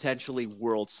potentially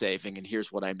world saving, and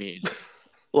here's what I mean.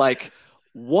 Like,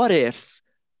 what if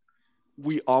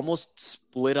we almost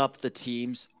split up the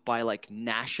teams by like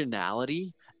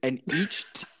nationality, and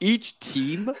each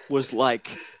team was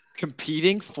like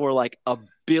competing for like $1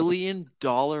 billion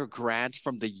grant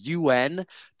from the UN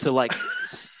to like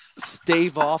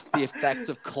stave off the effects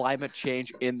of climate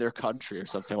change in their country or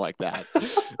something like that.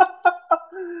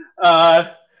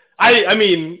 I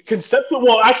mean, conceptual.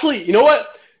 Well, actually, you know what?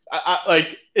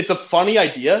 Like, it's a funny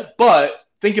idea, but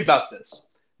think about this.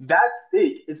 That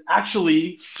stake is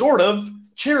actually sort of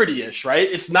charity-ish, right?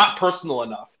 It's not personal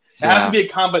enough. It has to be a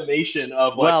combination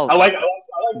of like. I like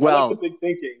the big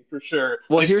thinking for sure.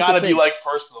 Well, it's got to be like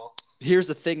personal. Here's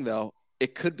the thing, though.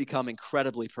 It could become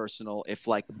incredibly personal if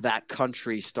like that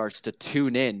country starts to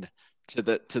tune in to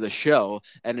the show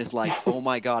and is like, oh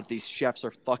my God, these chefs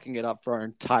are fucking it up for our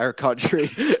entire country.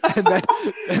 and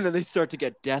then they start to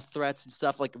get death threats and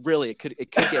stuff. Like, really, it could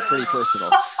get pretty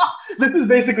personal. This is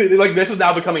basically like, this is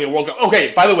now becoming a World Cup.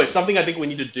 Okay, by the way, something I think we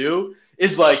need to do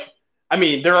is like, I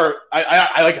mean,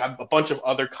 I like have a bunch of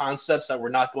other concepts that we're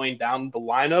not going down the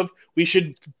line of. We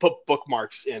should put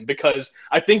bookmarks in, because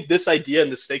I think this idea and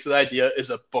the stakes of the idea is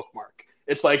a bookmark.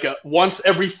 It's like once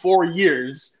every 4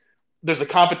 years, there's a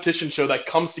competition show that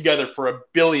comes together for $1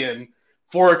 billion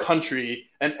for a country,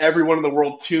 and everyone in the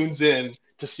world tunes in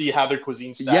to see how their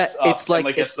cuisine stacks up and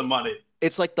like gets the money.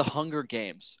 It's like the Hunger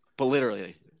Games, but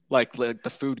literally like the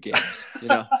food games, you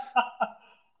know.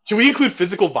 Should we include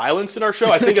physical violence in our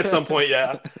show? I think at some point,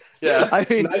 yeah. I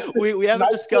mean, we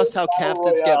haven't discussed how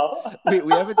captains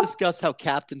we haven't discussed how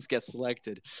captains get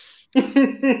selected. Oh,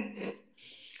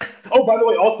 by the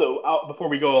way, also before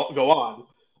we go on,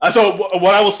 so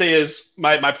what I will say is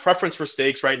my preference for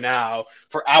stakes right now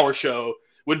for our show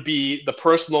would be the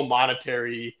personal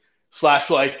monetary slash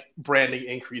like branding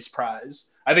increase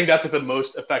prize. I think that's like the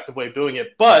most effective way of doing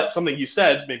it. But something you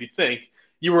said made me think.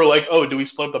 You were like, oh, do we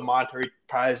split up the monetary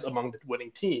prize among the winning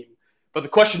team? But the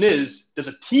question is, does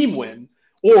a team win,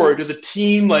 or does a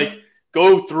team like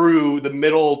go through the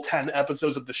middle 10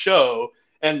 episodes of the show,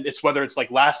 and it's whether it's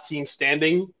like last team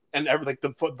standing and like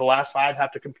the last five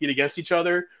have to compete against each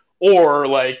other, or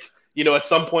like at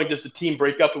some point does the team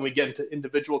break up and we get into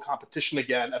individual competition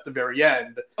again at the very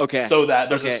end? Okay. So that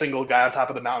there's a single guy on top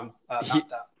of the mountain.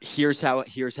 Here's how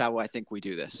I think we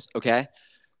do this.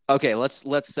 Okay,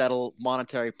 let's settle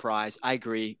monetary prize. I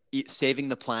agree. Saving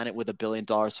the planet with $1 billion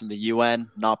from the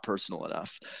UN, not personal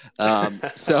enough.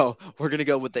 So we're gonna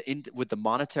go with the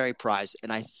monetary prize,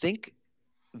 and I think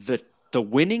the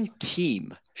winning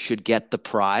team should get the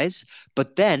prize.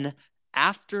 But then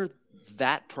after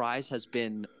that prize has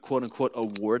been quote unquote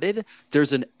awarded,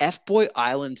 there's an F-Boy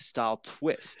Island style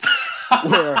twist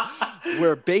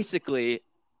where basically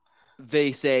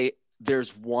they say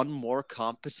there's one more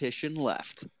competition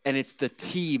left, and it's the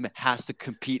team has to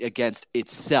compete against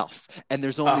itself. And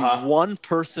there's only one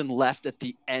person left at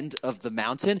the end of the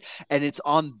mountain, and it's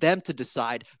on them to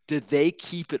decide, do they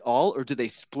keep it all or do they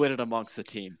split it amongst the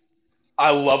team? I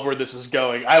love where this is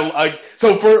going.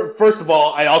 So first of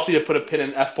all, I also need to put a pin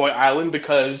in F-Boy Island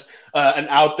because an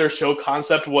out there show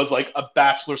concept was like a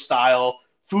Bachelor style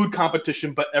food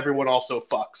competition, but everyone also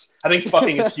fucks. I think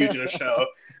fucking is huge in a show.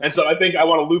 And so I think I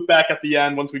want to loop back at the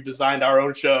end once we've designed our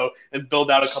own show and build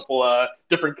out a couple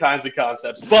different kinds of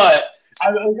concepts. But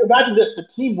imagine this, the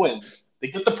team wins. They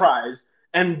get the prize.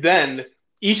 And then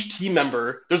each team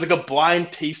member, there's like a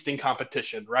blind tasting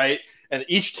competition, right? And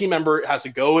each team member has to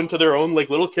go into their own like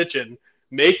little kitchen,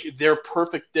 make their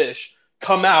perfect dish,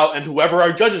 come out, and whoever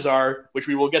our judges are, which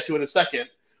we will get to in a second,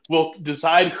 will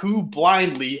decide who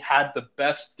blindly had the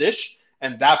best dish,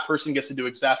 and that person gets to do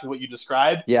exactly what you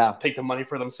described. Yeah. Take the money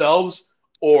for themselves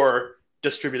or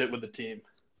distribute it with the team.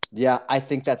 Yeah, I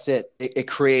think that's it. It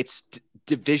creates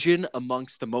division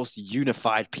amongst the most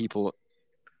unified people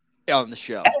on the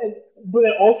show. But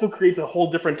it also creates a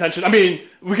whole different tension. I mean,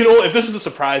 if this was a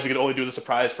surprise, we could only do the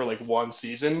surprise for like one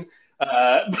season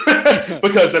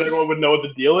because then everyone would know what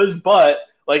the deal is. But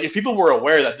like, if people were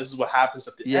aware that this is what happens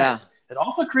at the end, it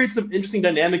also creates some interesting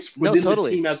dynamics within the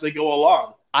team as they go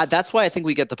along. That's why I think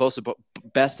we get the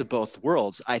best of both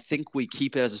worlds. I think we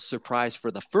keep it as a surprise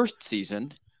for the first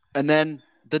season, and then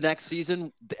the next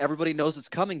season, everybody knows it's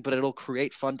coming, but it'll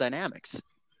create fun dynamics.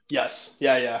 Yes.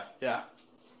 Yeah.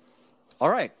 All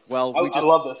right. Well, I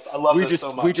love this. I love this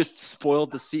so much. We just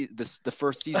spoiled the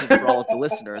first season for all of the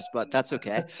listeners, but that's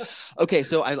okay. Okay,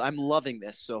 so I'm loving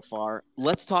this so far.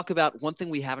 Let's talk about one thing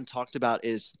we haven't talked about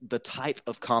is the type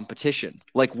of competition.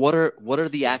 Like, what are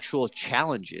the actual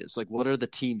challenges? Like, what are the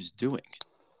teams doing?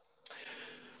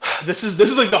 This is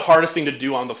like the hardest thing to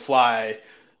do on the fly,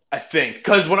 I think,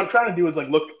 because what I'm trying to do is like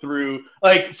look through,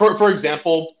 like for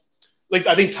example. Like,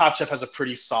 I think Top Chef has a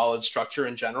pretty solid structure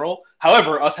in general.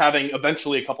 However, us having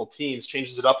eventually a couple teams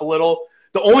changes it up a little.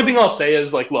 The only thing I'll say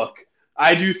is, like, look,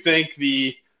 I do think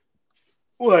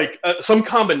some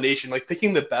combination, like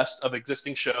picking the best of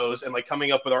existing shows and like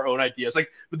coming up with our own ideas. Like,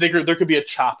 there could be a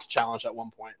chopped challenge at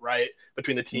one point, right?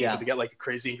 Between the teams to get like a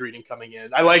crazy ingredient coming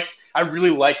in. I really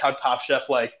like how Top Chef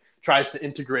like tries to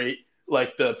integrate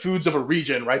like the foods of a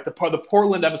region, right? The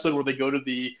Portland episode where they go to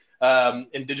the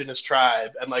indigenous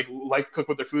tribe and like cook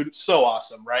with their food, so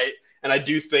awesome, right? And I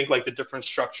do think like the different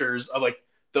structures of like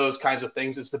those kinds of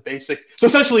things is the basic. So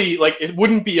essentially, like it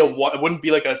wouldn't be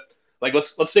like a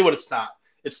let's say what it's not.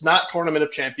 It's not Tournament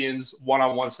of Champions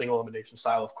one-on-one single elimination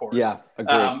style, of course. Yeah,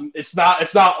 agreed. It's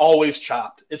not always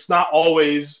chopped. It's not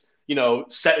always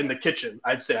set in the kitchen.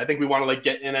 I'd say I think we want to like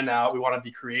get in and out. We want to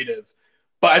be creative.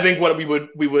 But I think what we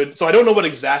would, so I don't know what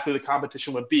exactly the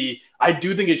competition would be. I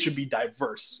do think it should be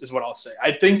diverse, is what I'll say.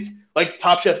 I think like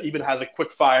Top Chef even has a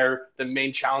quick fire, the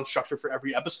main challenge structure for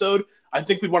every episode. I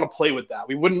think we'd want to play with that.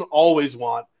 We wouldn't always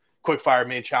want quick fire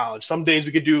main challenge. Some days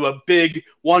we could do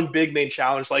one big main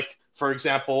challenge, like for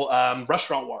example,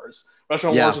 Restaurant Wars.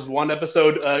 Restaurant Wars is one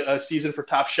episode a season for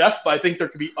Top Chef, but I think there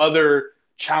could be other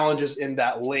challenges in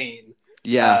that lane.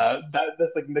 Yeah,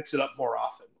 that's like mix it up more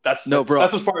often. That's as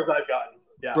far as I've gotten.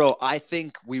 Yeah. Bro, I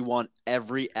think we want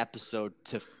every episode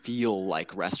to feel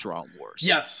like Restaurant Wars.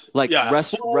 Yes. Like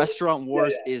Restaurant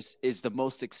Wars is the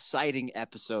most exciting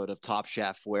episode of Top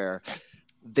Chef where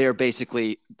they're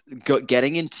basically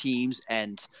getting in teams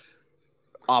and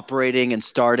operating and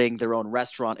starting their own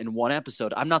restaurant in one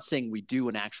episode. I'm not saying we do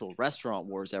an actual Restaurant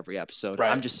Wars every episode.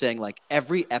 Right. I'm just saying like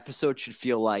every episode should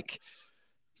feel like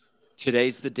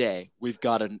today's the day. We've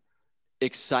got an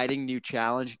exciting new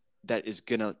challenge that is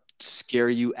going to scare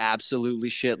you absolutely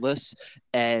shitless,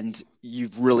 and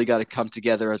you've really got to come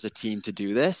together as a team to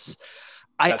do this.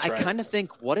 I kind of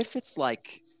think, what if it's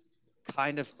like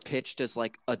kind of pitched as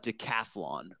like a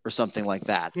decathlon or something like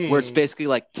that, where it's basically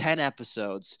like 10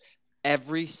 episodes.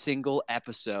 Every single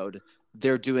episode,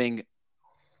 they're doing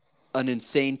an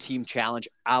insane team challenge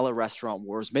a la Restaurant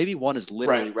Wars. Maybe one is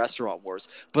literally Restaurant Wars,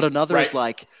 but another is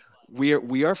like,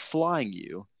 we are flying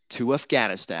you to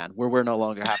Afghanistan, where we're no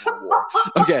longer having a war.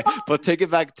 Okay, but take it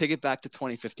back to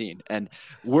 2015, and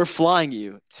we're flying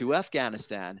you to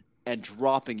Afghanistan and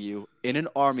dropping you in an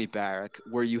army barrack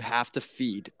where you have to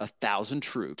feed 1,000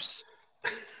 troops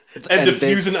and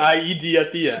defuse an IED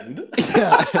at the end.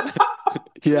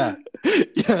 Yeah.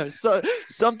 So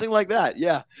something like that.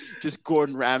 Yeah. Just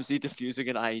Gordon Ramsay diffusing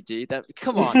an IED.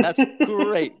 Come on, that's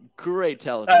great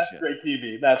television.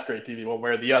 That's great TV. One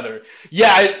way or the other.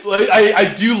 Yeah,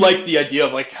 I do like the idea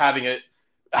of like having it.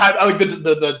 Like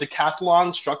the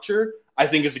decathlon structure, I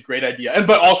think is a great idea,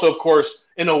 but also, of course,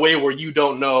 in a way where you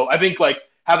don't know. I think like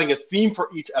having a theme for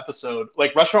each episode,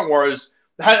 like Restaurant Wars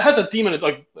has a theme, and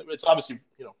it's obviously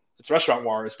it's Restaurant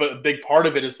Wars, but a big part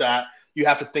of it is that you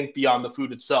have to think beyond the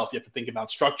food itself. You have to think about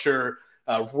structure,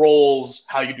 roles,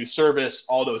 how you do service,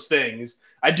 all those things.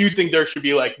 I do think there should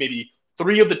be like maybe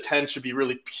 3 of the 10 should be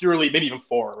really purely, maybe even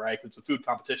 4, right? Because it's a food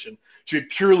competition. Should be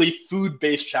purely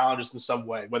food-based challenges in some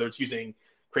way, whether it's using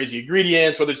crazy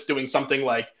ingredients, whether it's doing something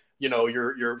like,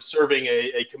 you're serving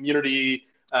a community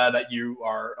that you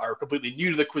are completely new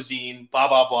to the cuisine, blah,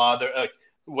 blah, blah. Like,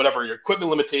 whatever, your equipment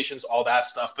limitations, all that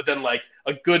stuff. But then like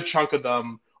a good chunk of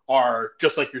them are,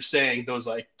 just like you're saying, those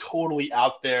like totally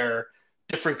out there,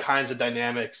 different kinds of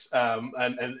dynamics,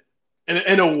 and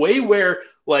in a way where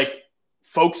like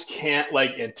folks can't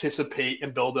like anticipate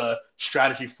and build a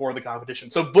strategy for the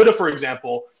competition. So Buddha, for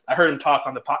example, I heard him talk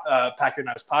on the Pack Your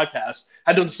Knives podcast,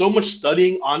 had done so much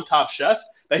studying on Top Chef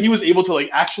that he was able to like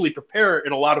actually prepare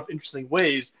in a lot of interesting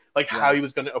ways, like how he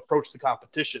was going to approach the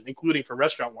competition, including for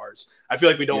Restaurant Wars. I feel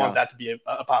like we don't want that to be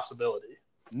a possibility.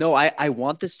 No, I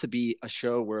want this to be a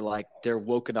show where like they're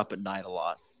woken up at night a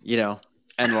lot,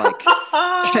 and like,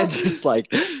 and just like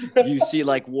you see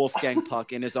like Wolfgang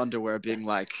Puck in his underwear being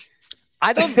like,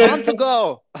 I don't want to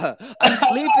go, I'm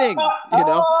sleeping,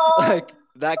 like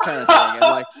that kind of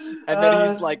thing, and then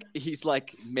he's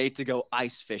like made to go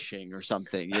ice fishing or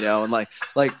something, and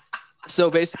like so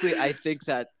basically I think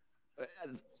that.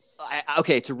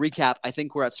 Okay, to recap, I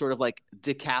think we're at sort of like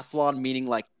decathlon, meaning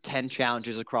like 10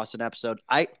 challenges across an episode.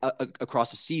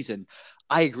 Across a season.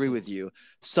 I agree with you.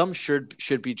 Some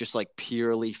should be just like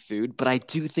purely food, but I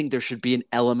do think there should be an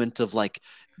element of like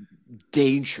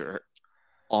danger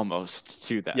almost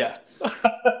to that. Yeah.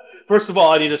 First of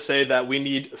all, I need to say that we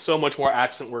need so much more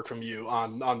accent work from you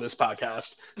on this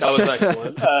podcast. That was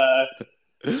excellent.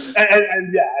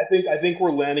 And yeah, I think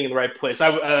we're landing in the right place.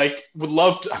 I would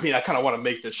love to. I mean, I kind of want to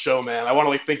make this show, man. I want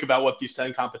to like think about what these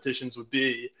 10 competitions would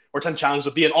be, or 10 challenges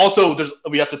would be, and also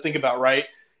we have to think about, right?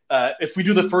 If we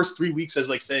do the first 3 weeks as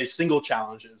like say single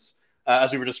challenges,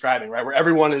 as we were describing, right, where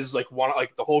everyone is like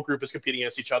the whole group is competing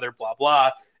against each other, blah blah.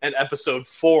 And episode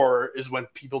 4 is when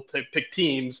people pick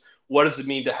teams. What does it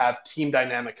mean to have team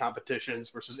dynamic competitions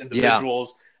versus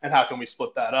individuals, and how can we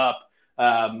split that up?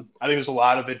 I think there's a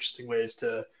lot of interesting ways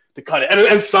to cut it,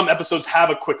 and some episodes have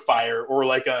a quick fire or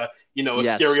like a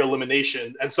scary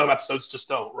elimination, and some episodes just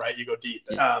don't. Right, you go deep,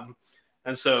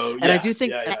 and so I do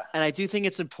think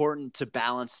it's important to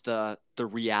balance the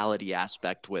reality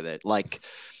aspect with it. Like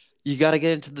you got to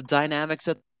get into the dynamics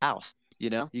at the house. You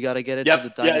got to get into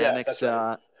the dynamics.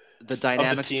 The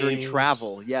dynamics during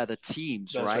travel, the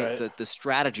teams, right? The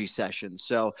strategy sessions.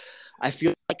 So I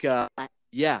feel like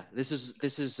this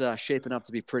is shaping up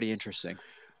to be pretty interesting.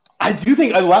 I do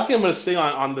think the last thing I'm going to say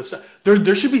on this,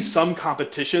 there should be some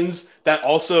competitions that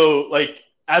also, like,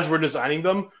 as we're designing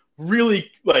them,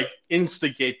 really like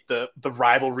instigate the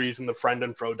rivalries and the friend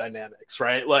and foe dynamics,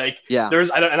 right? Like, I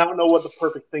don't know what the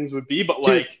perfect things would be, but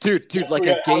dude, like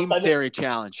a game theory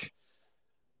challenge.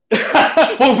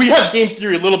 Well, we have game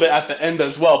theory a little bit at the end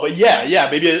as well, but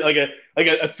maybe like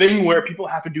a thing where people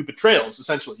have to do betrayals.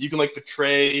 Essentially, you can like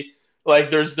betray. Like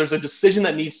there's a decision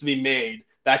that needs to be made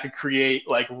that could create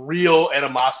like real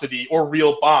animosity or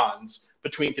real bonds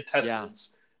between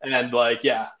contestants. And like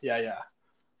yeah.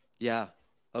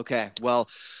 Okay. Well,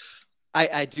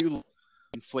 I do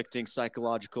inflicting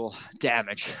psychological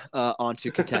damage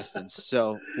onto contestants,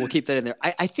 so we'll keep that in there.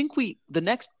 I think the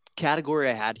next category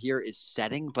I had here is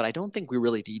setting, but I don't think we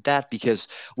really need that because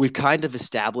we've kind of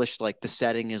established like the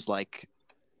setting is like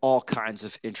all kinds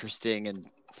of interesting and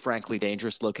frankly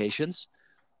dangerous locations.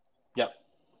 Yep.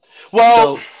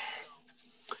 Well,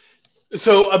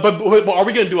 So, but are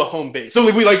we going to do a home base? So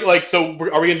we so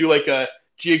are we going to do like a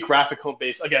geographic home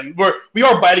base? Again, we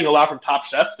are biting a lot from Top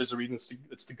Chef. There's a reason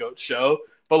it's the GOAT show.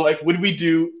 But like, would we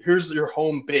do? Here's your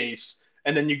home base,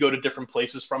 and then you go to different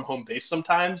places from home base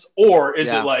sometimes, or is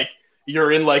it Yeah. like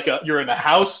you're in a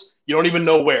house, you don't even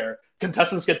know where.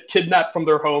 Contestants get kidnapped from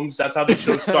their homes. That's how the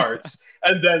show starts,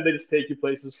 and then they just take you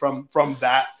places from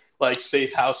that like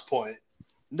safe house point.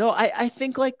 No, I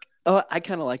think like I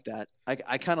kind of like that.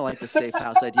 I kind of like the safe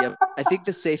house idea. I think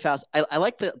the safe house. I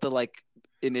like the like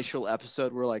initial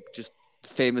episode where like just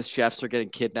famous chefs are getting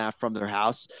kidnapped from their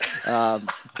house.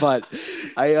 But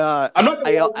I'm not gonna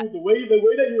lie I to you, the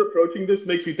way that you're approaching this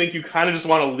makes me think you kind of just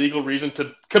want a legal reason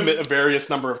to commit a various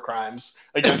number of crimes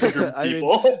against a group of I mean,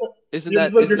 people. isn't This is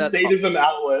that like isn't your that sadism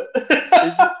outlet.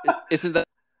 isn't isn't that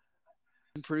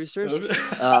producers?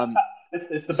 Um, It's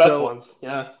the best so ones.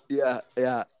 Yeah.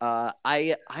 yeah.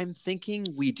 I'm thinking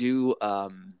we do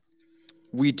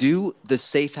the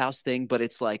safe house thing, but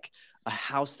it's like a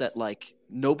house that like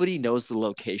nobody knows the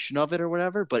location of it or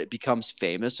whatever, but it becomes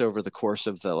famous over the course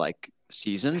of the like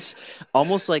seasons,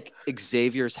 almost like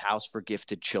Xavier's house for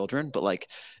gifted children, but like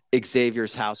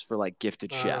Xavier's house for like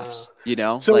gifted Uh, chefs, you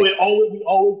know? so Like we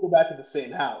always go back to the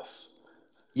same house.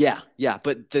 yeah,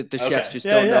 but the chefs Okay. just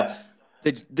Yeah, don't know.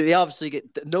 yeah. They obviously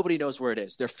nobody knows where it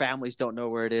is. Their families don't know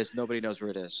where it is. Nobody knows where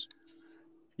it is.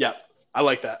 Yeah. I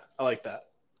like that. I like that.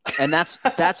 And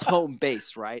that's home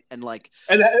base, right? And like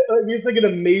And it's like an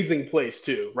amazing place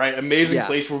too, right? Amazing yeah.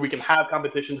 place where we can have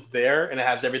competitions there, and it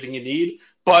has everything you need.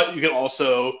 But you can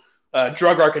also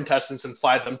drug our contestants and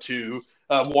fly them to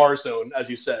Warzone,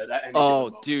 as you said, at any given Oh,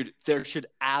 moment. dude, there should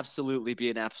absolutely be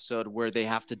an episode where they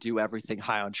have to do everything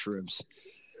high on shrooms.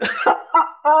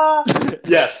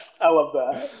 Yes, I love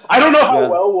that. I don't know how Yeah.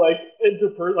 well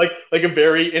like a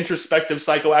very introspective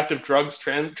psychoactive drugs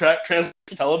trans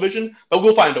television, but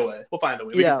we'll find a way. We'll find a way.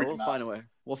 We can Yeah, freak we'll them out. find a way.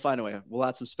 We'll find a way. We'll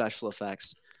add some special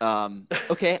effects.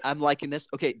 Okay, I'm liking this.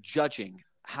 Okay, judging.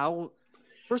 How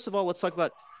First of all, let's talk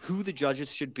about who the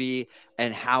judges should be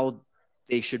and how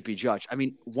they should be judged. I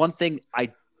mean, one thing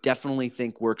I definitely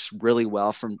think works really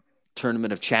well from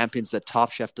Tournament of Champions that Top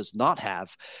Chef does not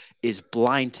have is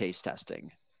blind taste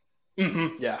testing.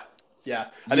 Yeah, yeah.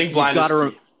 I You, think you've blind got is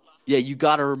to, key. yeah, you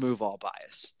got to remove all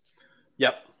bias.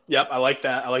 Yep. Yep. I like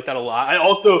that. I like that a lot. I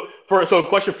also a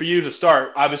question for you to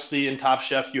start. Obviously, in Top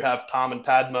Chef, you have Tom and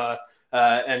Padma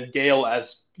and Gail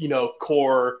as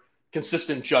core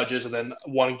consistent judges, and then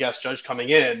one guest judge coming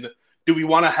in. Do we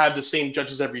want to have the same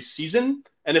judges every season?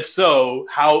 And if so,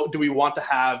 how do we want to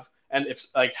have? And if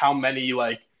like how many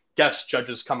like guest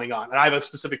judges coming on? And I have a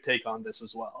specific take on this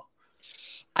as well.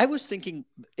 I was thinking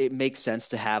it makes sense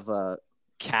to have a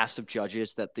cast of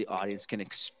judges that the audience can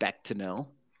expect to know.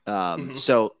 Mm-hmm.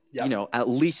 So, Yep. at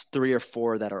least 3 or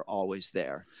 4 that are always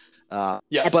there.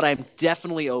 Yeah. But I'm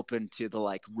definitely open to the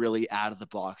like really out of the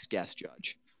box guest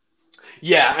judge.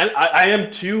 Yeah, and I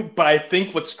am too, but I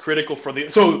think what's critical for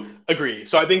agree.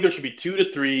 So I think there should be 2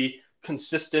 to 3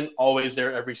 consistent, always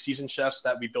there every season chefs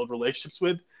that we build relationships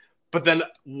with. But then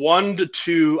 1 to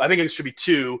 2, I think it should be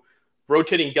 2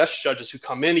 rotating guest judges who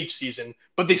come in each season,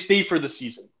 but they stay for the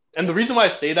season. And the reason why I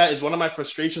say that is one of my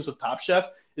frustrations with Top Chef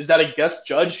is that a guest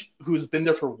judge who's been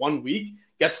there for 1 week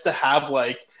gets to have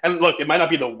and look, it might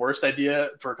not be the worst idea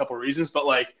for a couple of reasons, but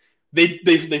like they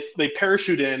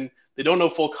parachute in, they don't know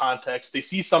full context, they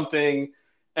see something,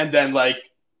 and then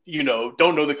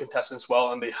don't know the contestants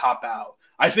well, and they hop out.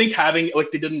 I think having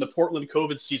like they did in the Portland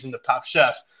COVID season of Top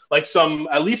Chef, like some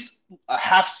at least a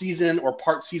half season or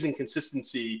part season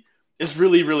consistency is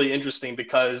really really interesting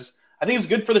because I think it's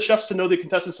good for the chefs to know the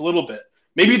contestants a little bit.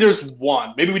 Maybe there's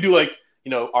one. Maybe we do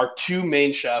our 2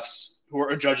 main chefs who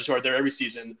are judges who are there every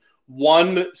season,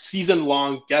 one season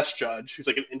long guest judge who's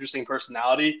like an interesting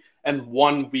personality, and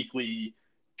one weekly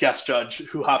guest judge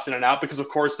who hops in and out. Because of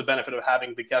course the benefit of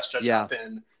having the guest judge Yeah. hop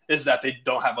in is that they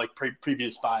don't have like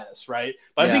previous bias, right?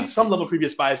 But I Yeah. think some level of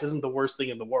previous bias isn't the worst thing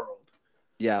in the world.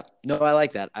 Yeah. No, I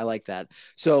like that. I like that.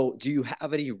 So do you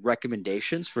have any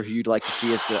recommendations for who you'd like to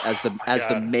see as the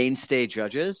God. mainstay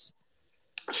judges?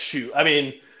 Shoot, I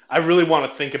mean, I really want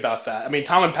to think about that. I mean,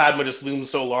 Tom and Padma just loom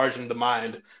so large in the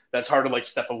mind that's hard to like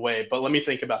step away. But let me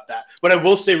think about that. What I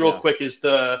will say real Yeah. quick is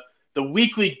the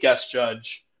weekly guest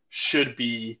judge should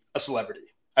be a celebrity.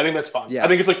 I think that's fun. Yeah. I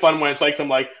think it's like fun when it's like some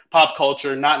like pop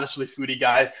culture, not necessarily foodie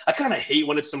guy. I kind of hate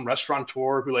when it's some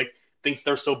restaurateur who like thinks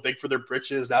they're so big for their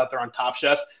britches now that they're on Top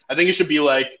Chef. I think it should be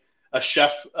like a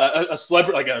chef, a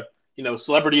celebrity, like a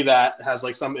celebrity that has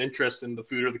like some interest in the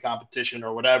food or the competition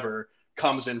or whatever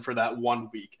comes in for that 1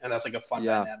 week, and that's like a fun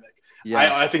Yeah. dynamic.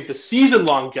 Yeah. I think the season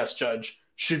long guest judge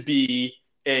should be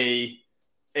a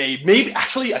maybe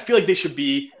actually I feel like they should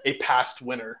be a past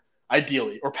winner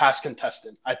ideally or past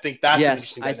contestant. I think that's an Yes,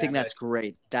 interesting I think dynamic. that's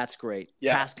great. That's great.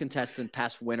 Yeah, Past contestant,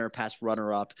 past winner, past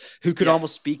runner-up, who could yeah,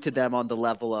 almost speak to them on the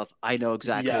level of, I know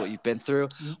exactly yeah, what you've been through.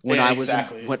 When I was in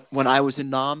exactly. when I was in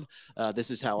Nam,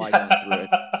 this is how I got through it.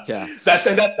 Yeah.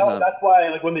 Yeah. Um, That's why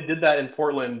like when they did that in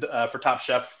Portland for Top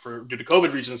Chef for due to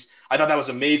COVID reasons, I thought that was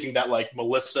amazing that like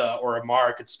Melissa or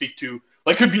Amar could speak to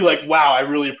like could be like, wow, I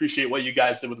really appreciate what you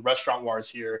guys did with Restaurant Wars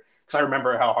here because I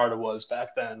remember how hard it was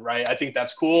back then, right? I think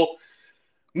that's cool.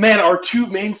 Man, our two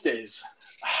mainstays.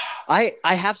 I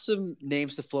have some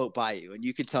names to float by you, and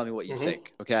you can tell me what you Mm-hmm.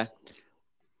 think. Okay.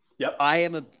 Yep. I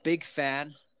am a big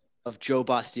fan of Joe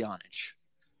Bastianich.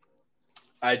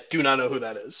 I do not know who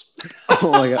that is.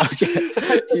 Oh my god! Okay.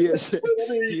 He is.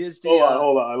 He is the.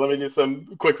 Hold on. Let me do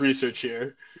some quick research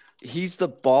here. He's the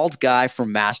bald guy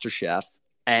from MasterChef,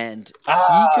 and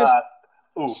Ah,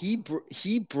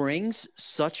 he brings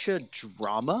such a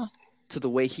drama to the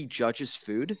way he judges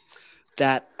food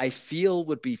that I feel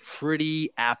would be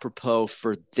pretty apropos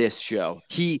for this show.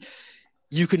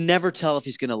 You can never tell if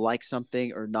he's going to like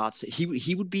something or not.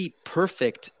 He would be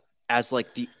perfect as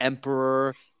like the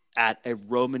emperor at a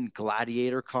Roman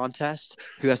gladiator contest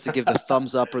who has to give the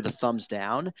thumbs up or the thumbs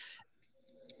down.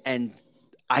 And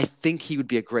I think he would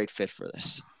be a great fit for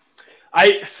this.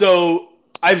 I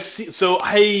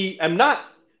am not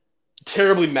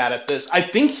terribly mad at this. I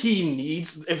think he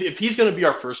needs if he's going to be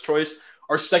our first choice,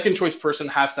 our second choice person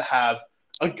has to have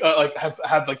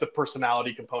have like the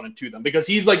personality component to them because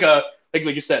he's like a like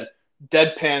you said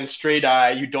deadpan straight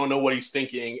eye, you don't know what he's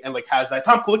thinking, and like has that.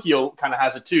 Tom Colicchio kind of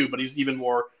has it too, but he's even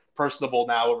more personable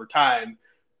now over time.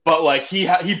 But like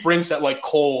he brings that like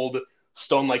cold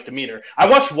stone like demeanor. I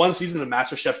watched one season of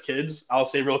MasterChef Kids. I'll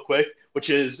say real quick, which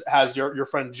has your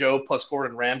friend Joe plus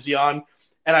Gordon Ramsay on,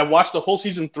 and I watched the whole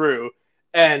season through,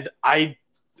 and I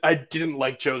didn't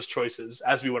like Joe's choices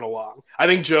as we went along. I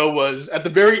think Joe was at the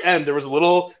very end. There was a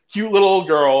little cute little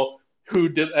girl who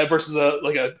did versus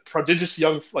a prodigious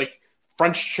young like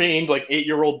French trained like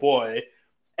 8-year-old boy,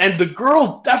 and the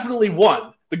girl definitely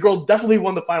won. The girl definitely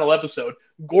won the final episode.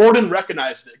 Gordon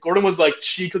recognized it. Gordon was like,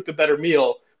 she cooked a better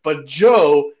meal. But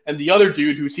Joe and the other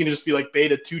dude who seemed to just be like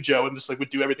beta to Joe and just like would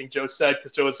do everything Joe said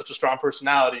because Joe has such a strong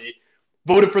personality,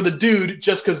 voted for the dude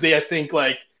just because they I think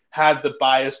like had the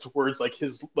bias towards like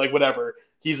his like whatever.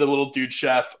 He's a little dude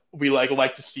chef. We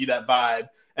like to see that vibe.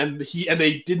 And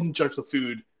they didn't judge the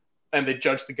food and they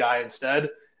judged the guy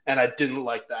instead. And I didn't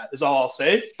like that, is all I'll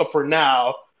say. But for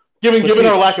now, given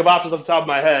our lack of options off the top of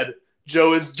my head,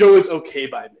 Joe is okay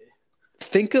by me.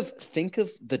 Think of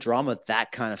the drama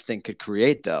that kind of thing could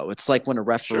create, though. It's like when a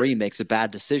referee makes a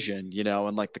bad decision,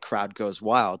 and like the crowd goes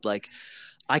wild. Like,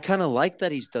 I kind of like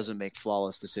that he doesn't make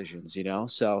flawless decisions,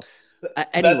 So,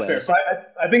 anyways,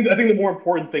 I think the more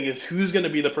important thing is who's going to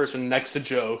be the person next to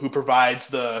Joe who provides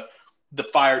the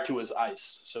fire to his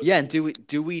ice. So yeah, and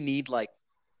do we need like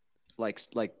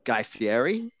Guy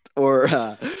Fieri or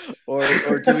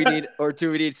do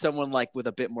we need someone like with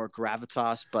a bit more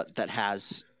gravitas, but that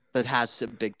has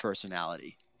some big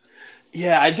personality?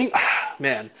 Yeah, I think,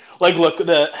 man, like, look,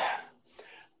 the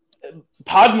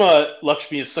Padma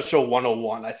Lakshmi is such a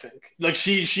 101, I think. Like,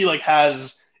 she like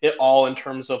has it all in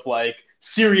terms of like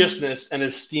seriousness and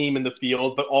esteem in the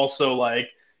field, but also like,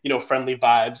 friendly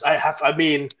vibes.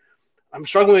 I'm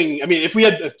struggling. I mean, if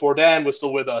Bourdain was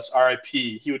still with us, RIP,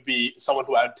 he would be someone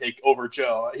who I would take over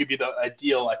Joe. He'd be the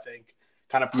ideal, I think,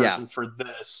 kind of person for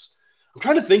this. I'm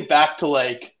trying to think back to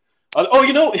like, there's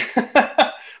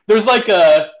like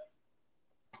there's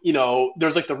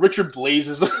like the Richard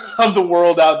Blazes of the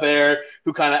world out there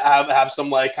who kind of have some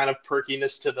like kind of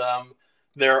perkiness to them.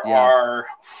 There are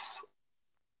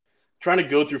trying to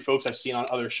go through folks I've seen on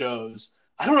other shows.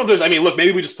 I don't know if there's. I mean, look,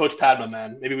 maybe we just poach Padma,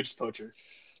 man. Maybe we just poach her.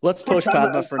 Let's poach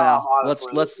Padma for now.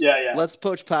 Honestly. Let's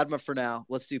poach Padma for now.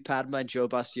 Let's do Padma and Joe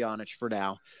Bastianich for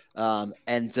now.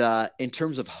 And in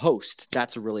terms of host,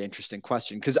 that's a really interesting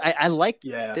question because I like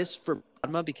this for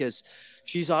Padma because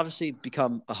she's obviously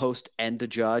become a host and a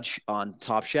judge on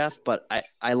Top Chef, but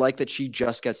I like that she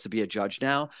just gets to be a judge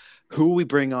now. Who we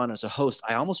bring on as a host?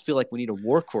 I almost feel like we need a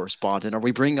war correspondent. Are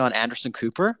we bringing on Anderson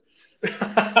Cooper?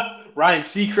 Ryan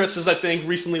Seacrest has, I think,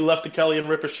 recently left the Kelly and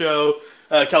Ripa show.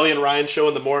 Kelly and Ryan show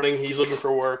in the morning. He's looking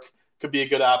for work. Could be a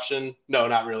good option. No,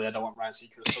 not really. I don't want Ryan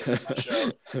Seacrest hosting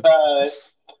my show.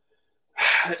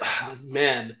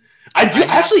 Man, I do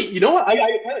actually. You know what?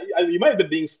 You might have been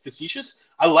being facetious.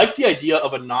 I like the idea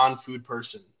of a non-food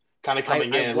person kind of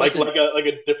coming in, like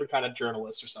a different kind of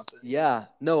journalist or something. Yeah.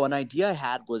 No, an idea I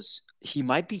had was he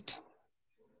might be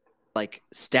like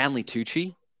Stanley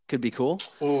Tucci. Could be cool.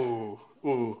 Ooh.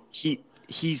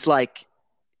 He's like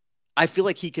I feel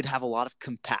like he could have a lot of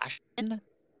compassion,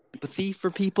 empathy for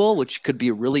people, which could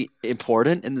be really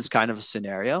important in this kind of a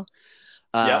scenario.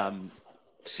 Yeah.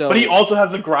 So, But he also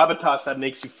has a gravitas that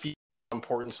makes you feel how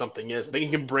important something is. I think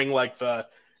he can bring like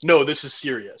no, this is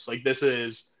serious. Like this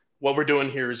is what we're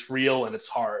doing here is real and it's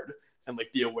hard, and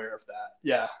like be aware of that.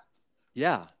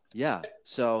 Yeah. yeah.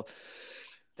 So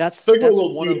So we're a that's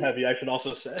little one dude of heavy, I should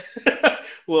also say. a no.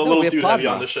 We little have dude heavy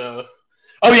on Padma. the show.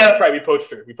 Oh yeah, that's right. We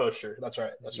poached her. That's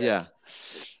right. Yeah.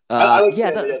 I like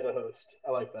Yeah. Stanley as a host.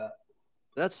 I like that.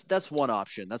 That's one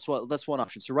option. That's one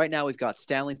option. So right now we've got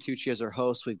Stanley Tucci as our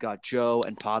host. We've got Joe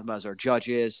and Padma as our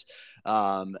judges.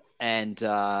 And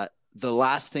the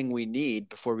last thing we need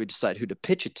before we decide who to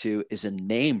pitch it to is a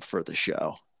name for the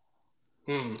show.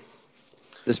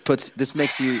 This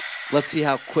makes you. Let's see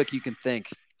how quick you can think.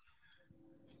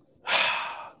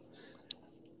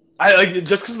 I like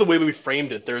just because of the way we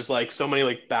framed it. There's like so many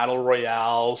like battle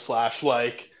royale /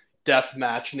 like death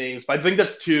match names, but I think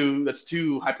that's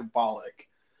too hyperbolic.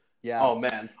 Yeah. Oh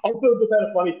man. Also, just had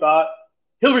a funny thought.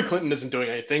 Hillary Clinton isn't doing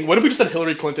anything. What if we just had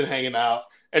Hillary Clinton hanging out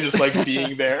and just like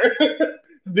being there,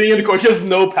 being in the court? She has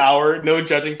no power, no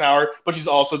judging power, but she's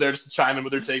also there just to chime in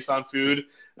with her takes on food.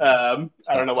 I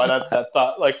don't know why that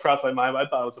thought like crossed my mind. But I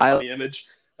thought it was a funny image.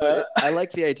 I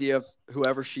like the idea of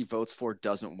whoever she votes for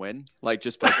doesn't win, like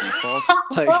just by default.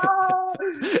 Like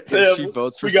if she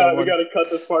votes for someone, we got to cut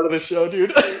this part of the show,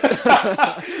 dude.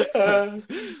 No,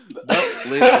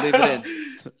 leave it in.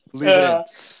 Leave it in.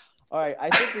 All right, I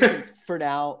think we can, for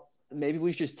now, maybe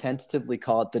we should just tentatively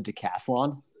call it the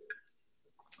decathlon.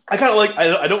 I kind of like.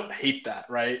 I don't hate that,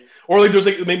 right? Or like, there's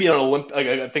like maybe an Olymp, like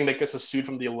a thing that gets a suit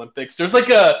from the Olympics. There's like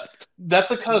that's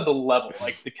like kind of the level,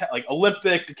 like like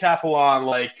Olympic decathlon,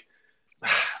 like.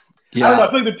 Yeah. I don't know. I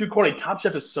feel like they're too corny. Top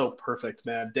Chef is so perfect,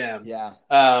 man. Damn. Yeah.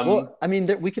 Well, I mean,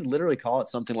 we could literally call it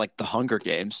something like the Hunger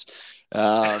Games.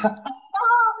 That's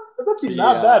actually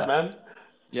not bad, man.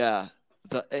 Yeah.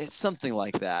 It's something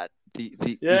like that.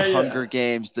 The Yeah. Hunger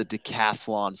Games, the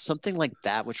decathlon, something like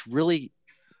that, which really,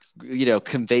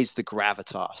 conveys the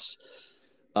gravitas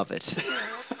of it.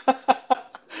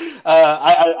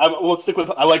 We'll stick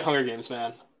with. I like Hunger Games,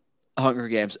 man. Hunger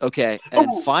Games. Okay.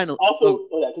 And finally. Also,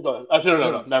 yeah, keep going.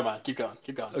 No, never mind. Keep going.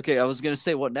 Okay. I was going to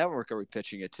say, what network are we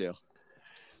pitching it to? Look,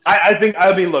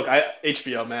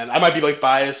 HBO, man. I might be like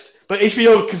biased, but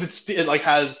HBO, because it like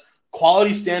has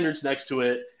quality standards next to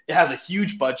it. It has a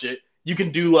huge budget. You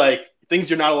can do like things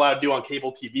you're not allowed to do on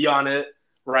cable TV on it,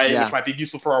 right? Yeah. Which might be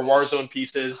useful for our Warzone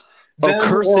pieces.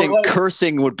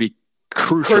 Cursing would be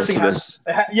crucial to this.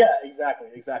 Yeah, exactly.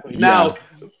 Yeah. Now,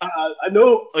 I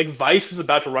know like Vice is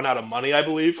about to run out of money. I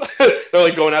believe they're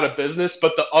like going out of business.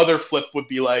 But the other flip would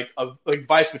be like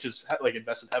Vice, which is like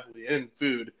invested heavily in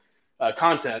food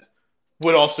content,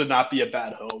 would also not be a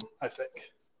bad home. I think.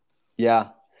 Yeah.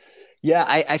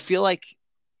 I feel like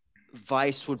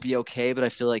Vice would be okay, but I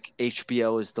feel like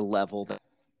HBO is the level that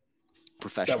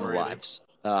professional lives.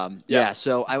 Yeah.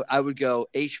 So I would go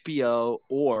HBO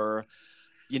or,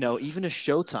 even a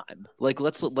Showtime. Like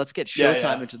let's get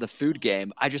Showtime into the food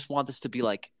game. I just want this to be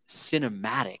like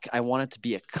cinematic. I want it to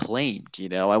be acclaimed.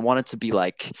 I want it to be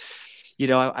like,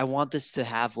 I want this to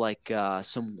have like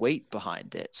some weight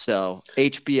behind it. So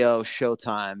HBO,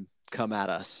 Showtime, come at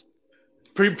us.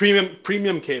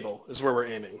 Premium cable is where we're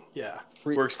aiming. Yeah,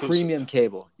 we're exclusive. Premium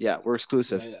cable. Yeah, we're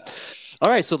exclusive. Yeah. All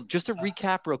right, so just to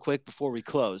recap real quick before we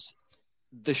close.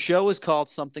 The show is called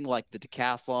something like the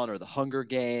Decathlon or the Hunger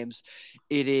Games.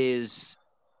 It is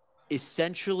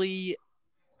essentially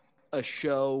a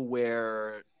show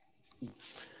where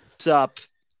it's up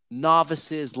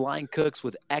novices, line cooks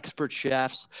with expert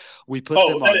chefs. We put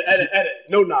them on. Edit.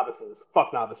 No novices.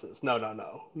 Fuck novices. No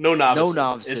novices. No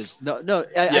novices. No.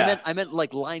 I meant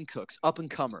like line cooks, up and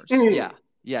comers. Mm-hmm.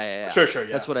 Yeah. Sure.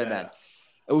 That's what I meant.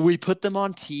 We put them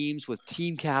on teams with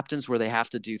team captains where they have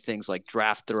to do things like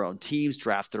draft their own teams,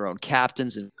 draft their own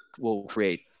captains, and we'll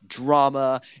create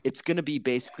drama. It's going to be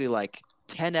basically like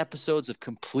 10 episodes of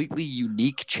completely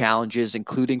unique challenges,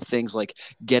 including things like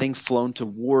getting flown to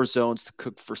war zones to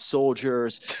cook for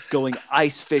soldiers, going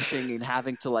ice fishing and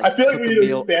having to like I feel cook like we need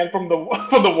to expand from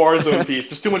the war zone piece.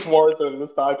 There's too much war zone in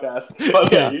this podcast. But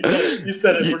okay, you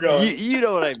said it. We're going. You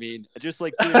know what I mean. Just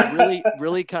like doing really,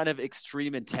 really kind of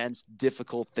extreme, intense,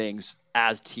 difficult things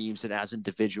as teams and as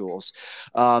individuals.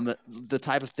 The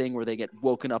type of thing where they get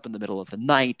woken up in the middle of the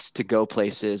night to go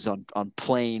places on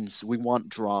planes. We want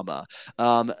drama.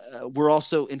 We're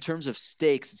also, in terms of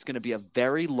stakes, it's going to be a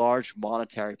very large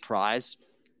monetary prize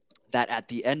that at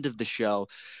the end of the show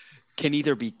can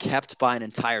either be kept by an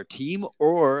entire team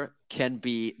or can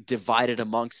be divided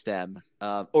amongst them,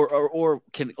 or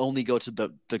can only go to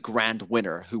the grand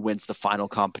winner who wins the final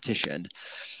competition.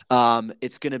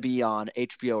 It's going to be on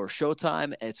HBO or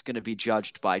Showtime. And it's going to be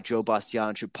judged by Joe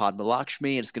Bastianich and Padma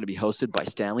Lakshmi, and it's going to be hosted by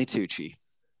Stanley Tucci.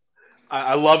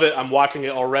 I love it. I'm watching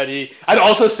it already. I'd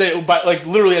also say, but like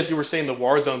literally, as you were saying, the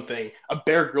Warzone thing, a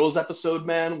Bear Grylls episode,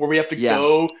 man, where we have to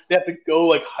go. They have to go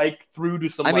like hike through to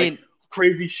some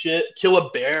crazy shit, kill a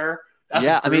bear.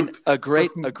 A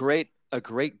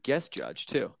great guest judge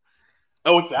too.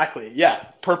 Oh, exactly. Yeah,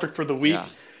 perfect for the week.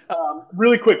 Yeah.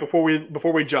 Really quick before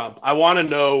we jump, I want to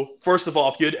know first of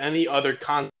all if you had any other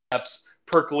concepts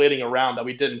percolating around that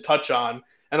we didn't touch on.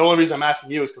 And the only reason I'm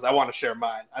asking you is because I want to share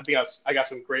mine. I think I got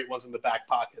some great ones in the back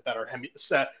pocket that are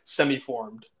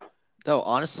semi-formed. No,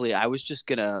 honestly, I was just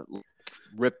gonna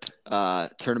rip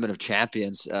Tournament of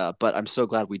Champions, but I'm so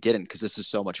glad we didn't because this is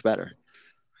so much better.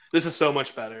 This is so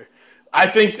much better. I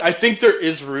think there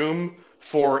is room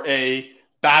for a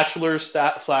Bachelor /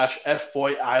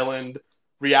 F-Boy Island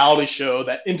reality show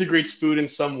that integrates food in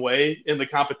some way in the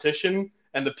competition,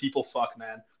 and the people fuck,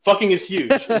 man. Fucking is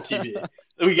huge in TV.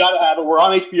 We gotta have it. We're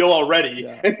on HBO already.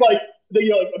 Yeah. It's like,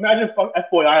 imagine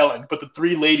F-Boy Island, but the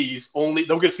three ladies don't get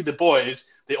to see the boys.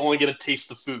 They only get to taste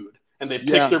the food, and they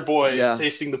pick their boys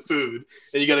tasting the food.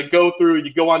 And you got to go through.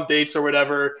 You go on dates or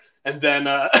whatever, and then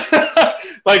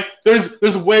like there's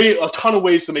a ton of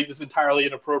ways to make this entirely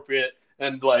inappropriate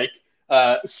and like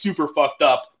super fucked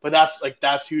up. But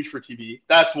that's huge for TV.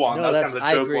 That's one. No, that's kind of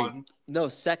the joke agree. one. No,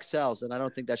 sex sells, and I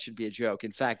don't think that should be a joke.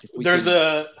 In fact, if we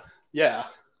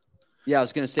Yeah, I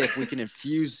was going to say, if we can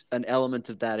infuse an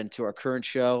element of that into our current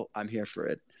show, I'm here for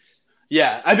it.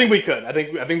 Yeah, I think we could. I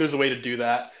think there's a way to do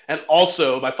that. And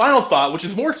also, my final thought, which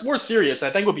is more serious,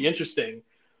 I think would be interesting,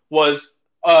 was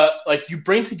like you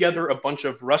bring together a bunch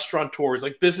of restaurateurs,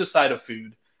 like business side of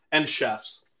food, and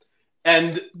chefs,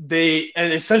 and it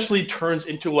essentially turns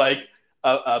into like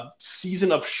a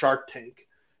season of Shark Tank.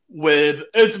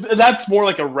 That's more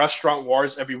like a Restaurant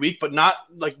Wars every week, but not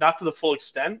to the full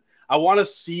extent. I want to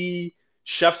see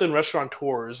chefs and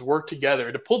restaurateurs work together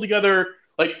to pull together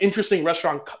like interesting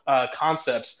restaurant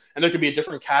concepts, and there could be a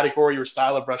different category or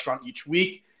style of restaurant each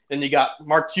week. And you got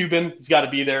Mark Cuban, he's got to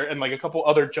be there, and like a couple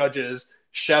other judges,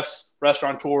 chefs,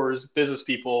 restaurateurs, business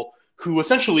people who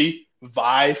essentially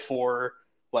vie for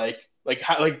like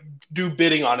do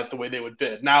bidding on it the way they would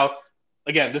bid. Now,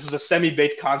 again, this is a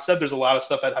semi-baked concept. There's a lot of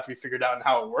stuff that have to be figured out and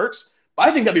how it works. But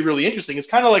I think that'd be really interesting. It's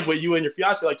kind of like what you and your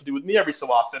fiance like to do with me every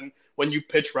so often when you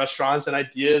pitch restaurants and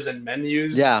ideas and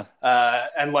menus. Yeah.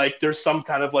 And like there's some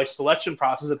kind of like selection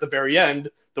process at the very end.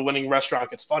 The winning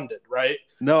restaurant gets funded, right?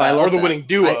 No, I love or the that. Winning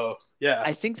duo.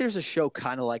 I think there's a show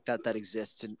kind of like that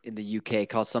exists in the UK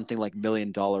called something like $1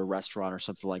 Million Restaurant or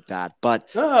something like that. But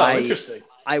interesting.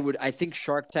 I think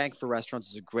Shark Tank for restaurants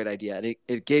is a great idea. And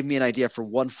it gave me an idea for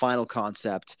one final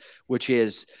concept, which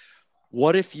is,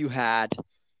 what if you had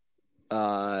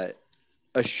a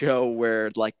show where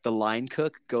like the line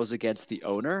cook goes against the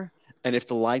owner, and if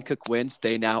the line cook wins,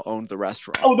 they now own the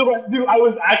restaurant. Oh, dude, I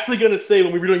was actually going to say,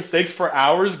 when we were doing steaks for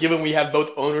hours, given we have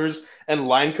both owners and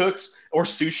line cooks or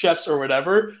sous chefs or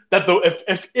whatever, that though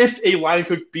if a line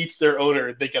cook beats their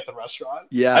owner, they get the restaurant.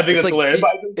 Yeah, I think that's like hilarious.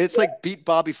 It's like Beat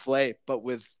Bobby Flay, but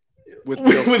with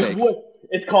real steaks.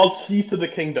 It's called Keys to the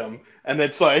Kingdom, and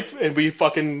it's like, and we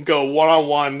fucking go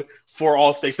one-on-one for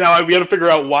all steaks. Now we have to figure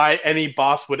out why any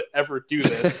boss would ever do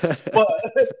this, but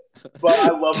I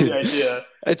love the idea.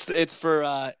 It's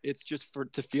just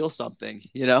to feel something,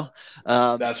 you know.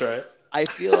 That's right. I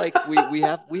feel like we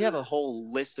have a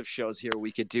whole list of shows here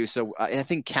we could do. So I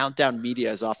think Countdown Media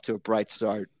is off to a bright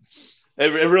start. It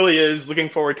really is. Looking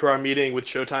forward to our meeting with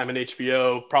Showtime and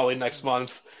HBO probably next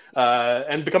month.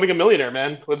 And becoming a millionaire,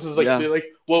 man. This is like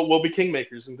we'll be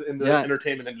kingmakers in the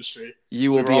entertainment industry.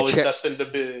 You will be destined to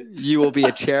be. You will be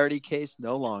a charity case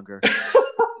no longer.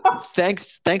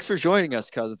 Thanks for joining us,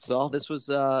 Cousin Saul. This was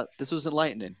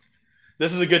enlightening.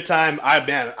 This is a good time.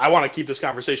 I want to keep this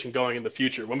conversation going in the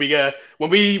future. When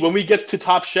we get to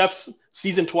Top Chefs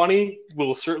season 20,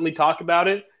 we'll certainly talk about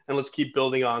it, and let's keep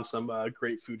building on some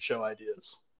great food show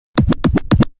ideas.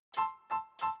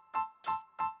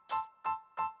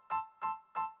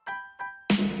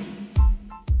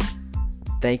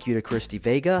 Thank you to Christy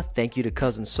Vega, thank you to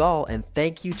Cousin Saul, and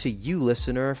thank you to you,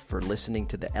 listener, for listening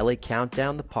to the LA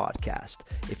Countdown, the podcast.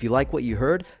 If you like what you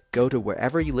heard, go to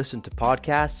wherever you listen to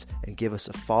podcasts and give us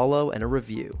a follow and a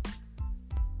review.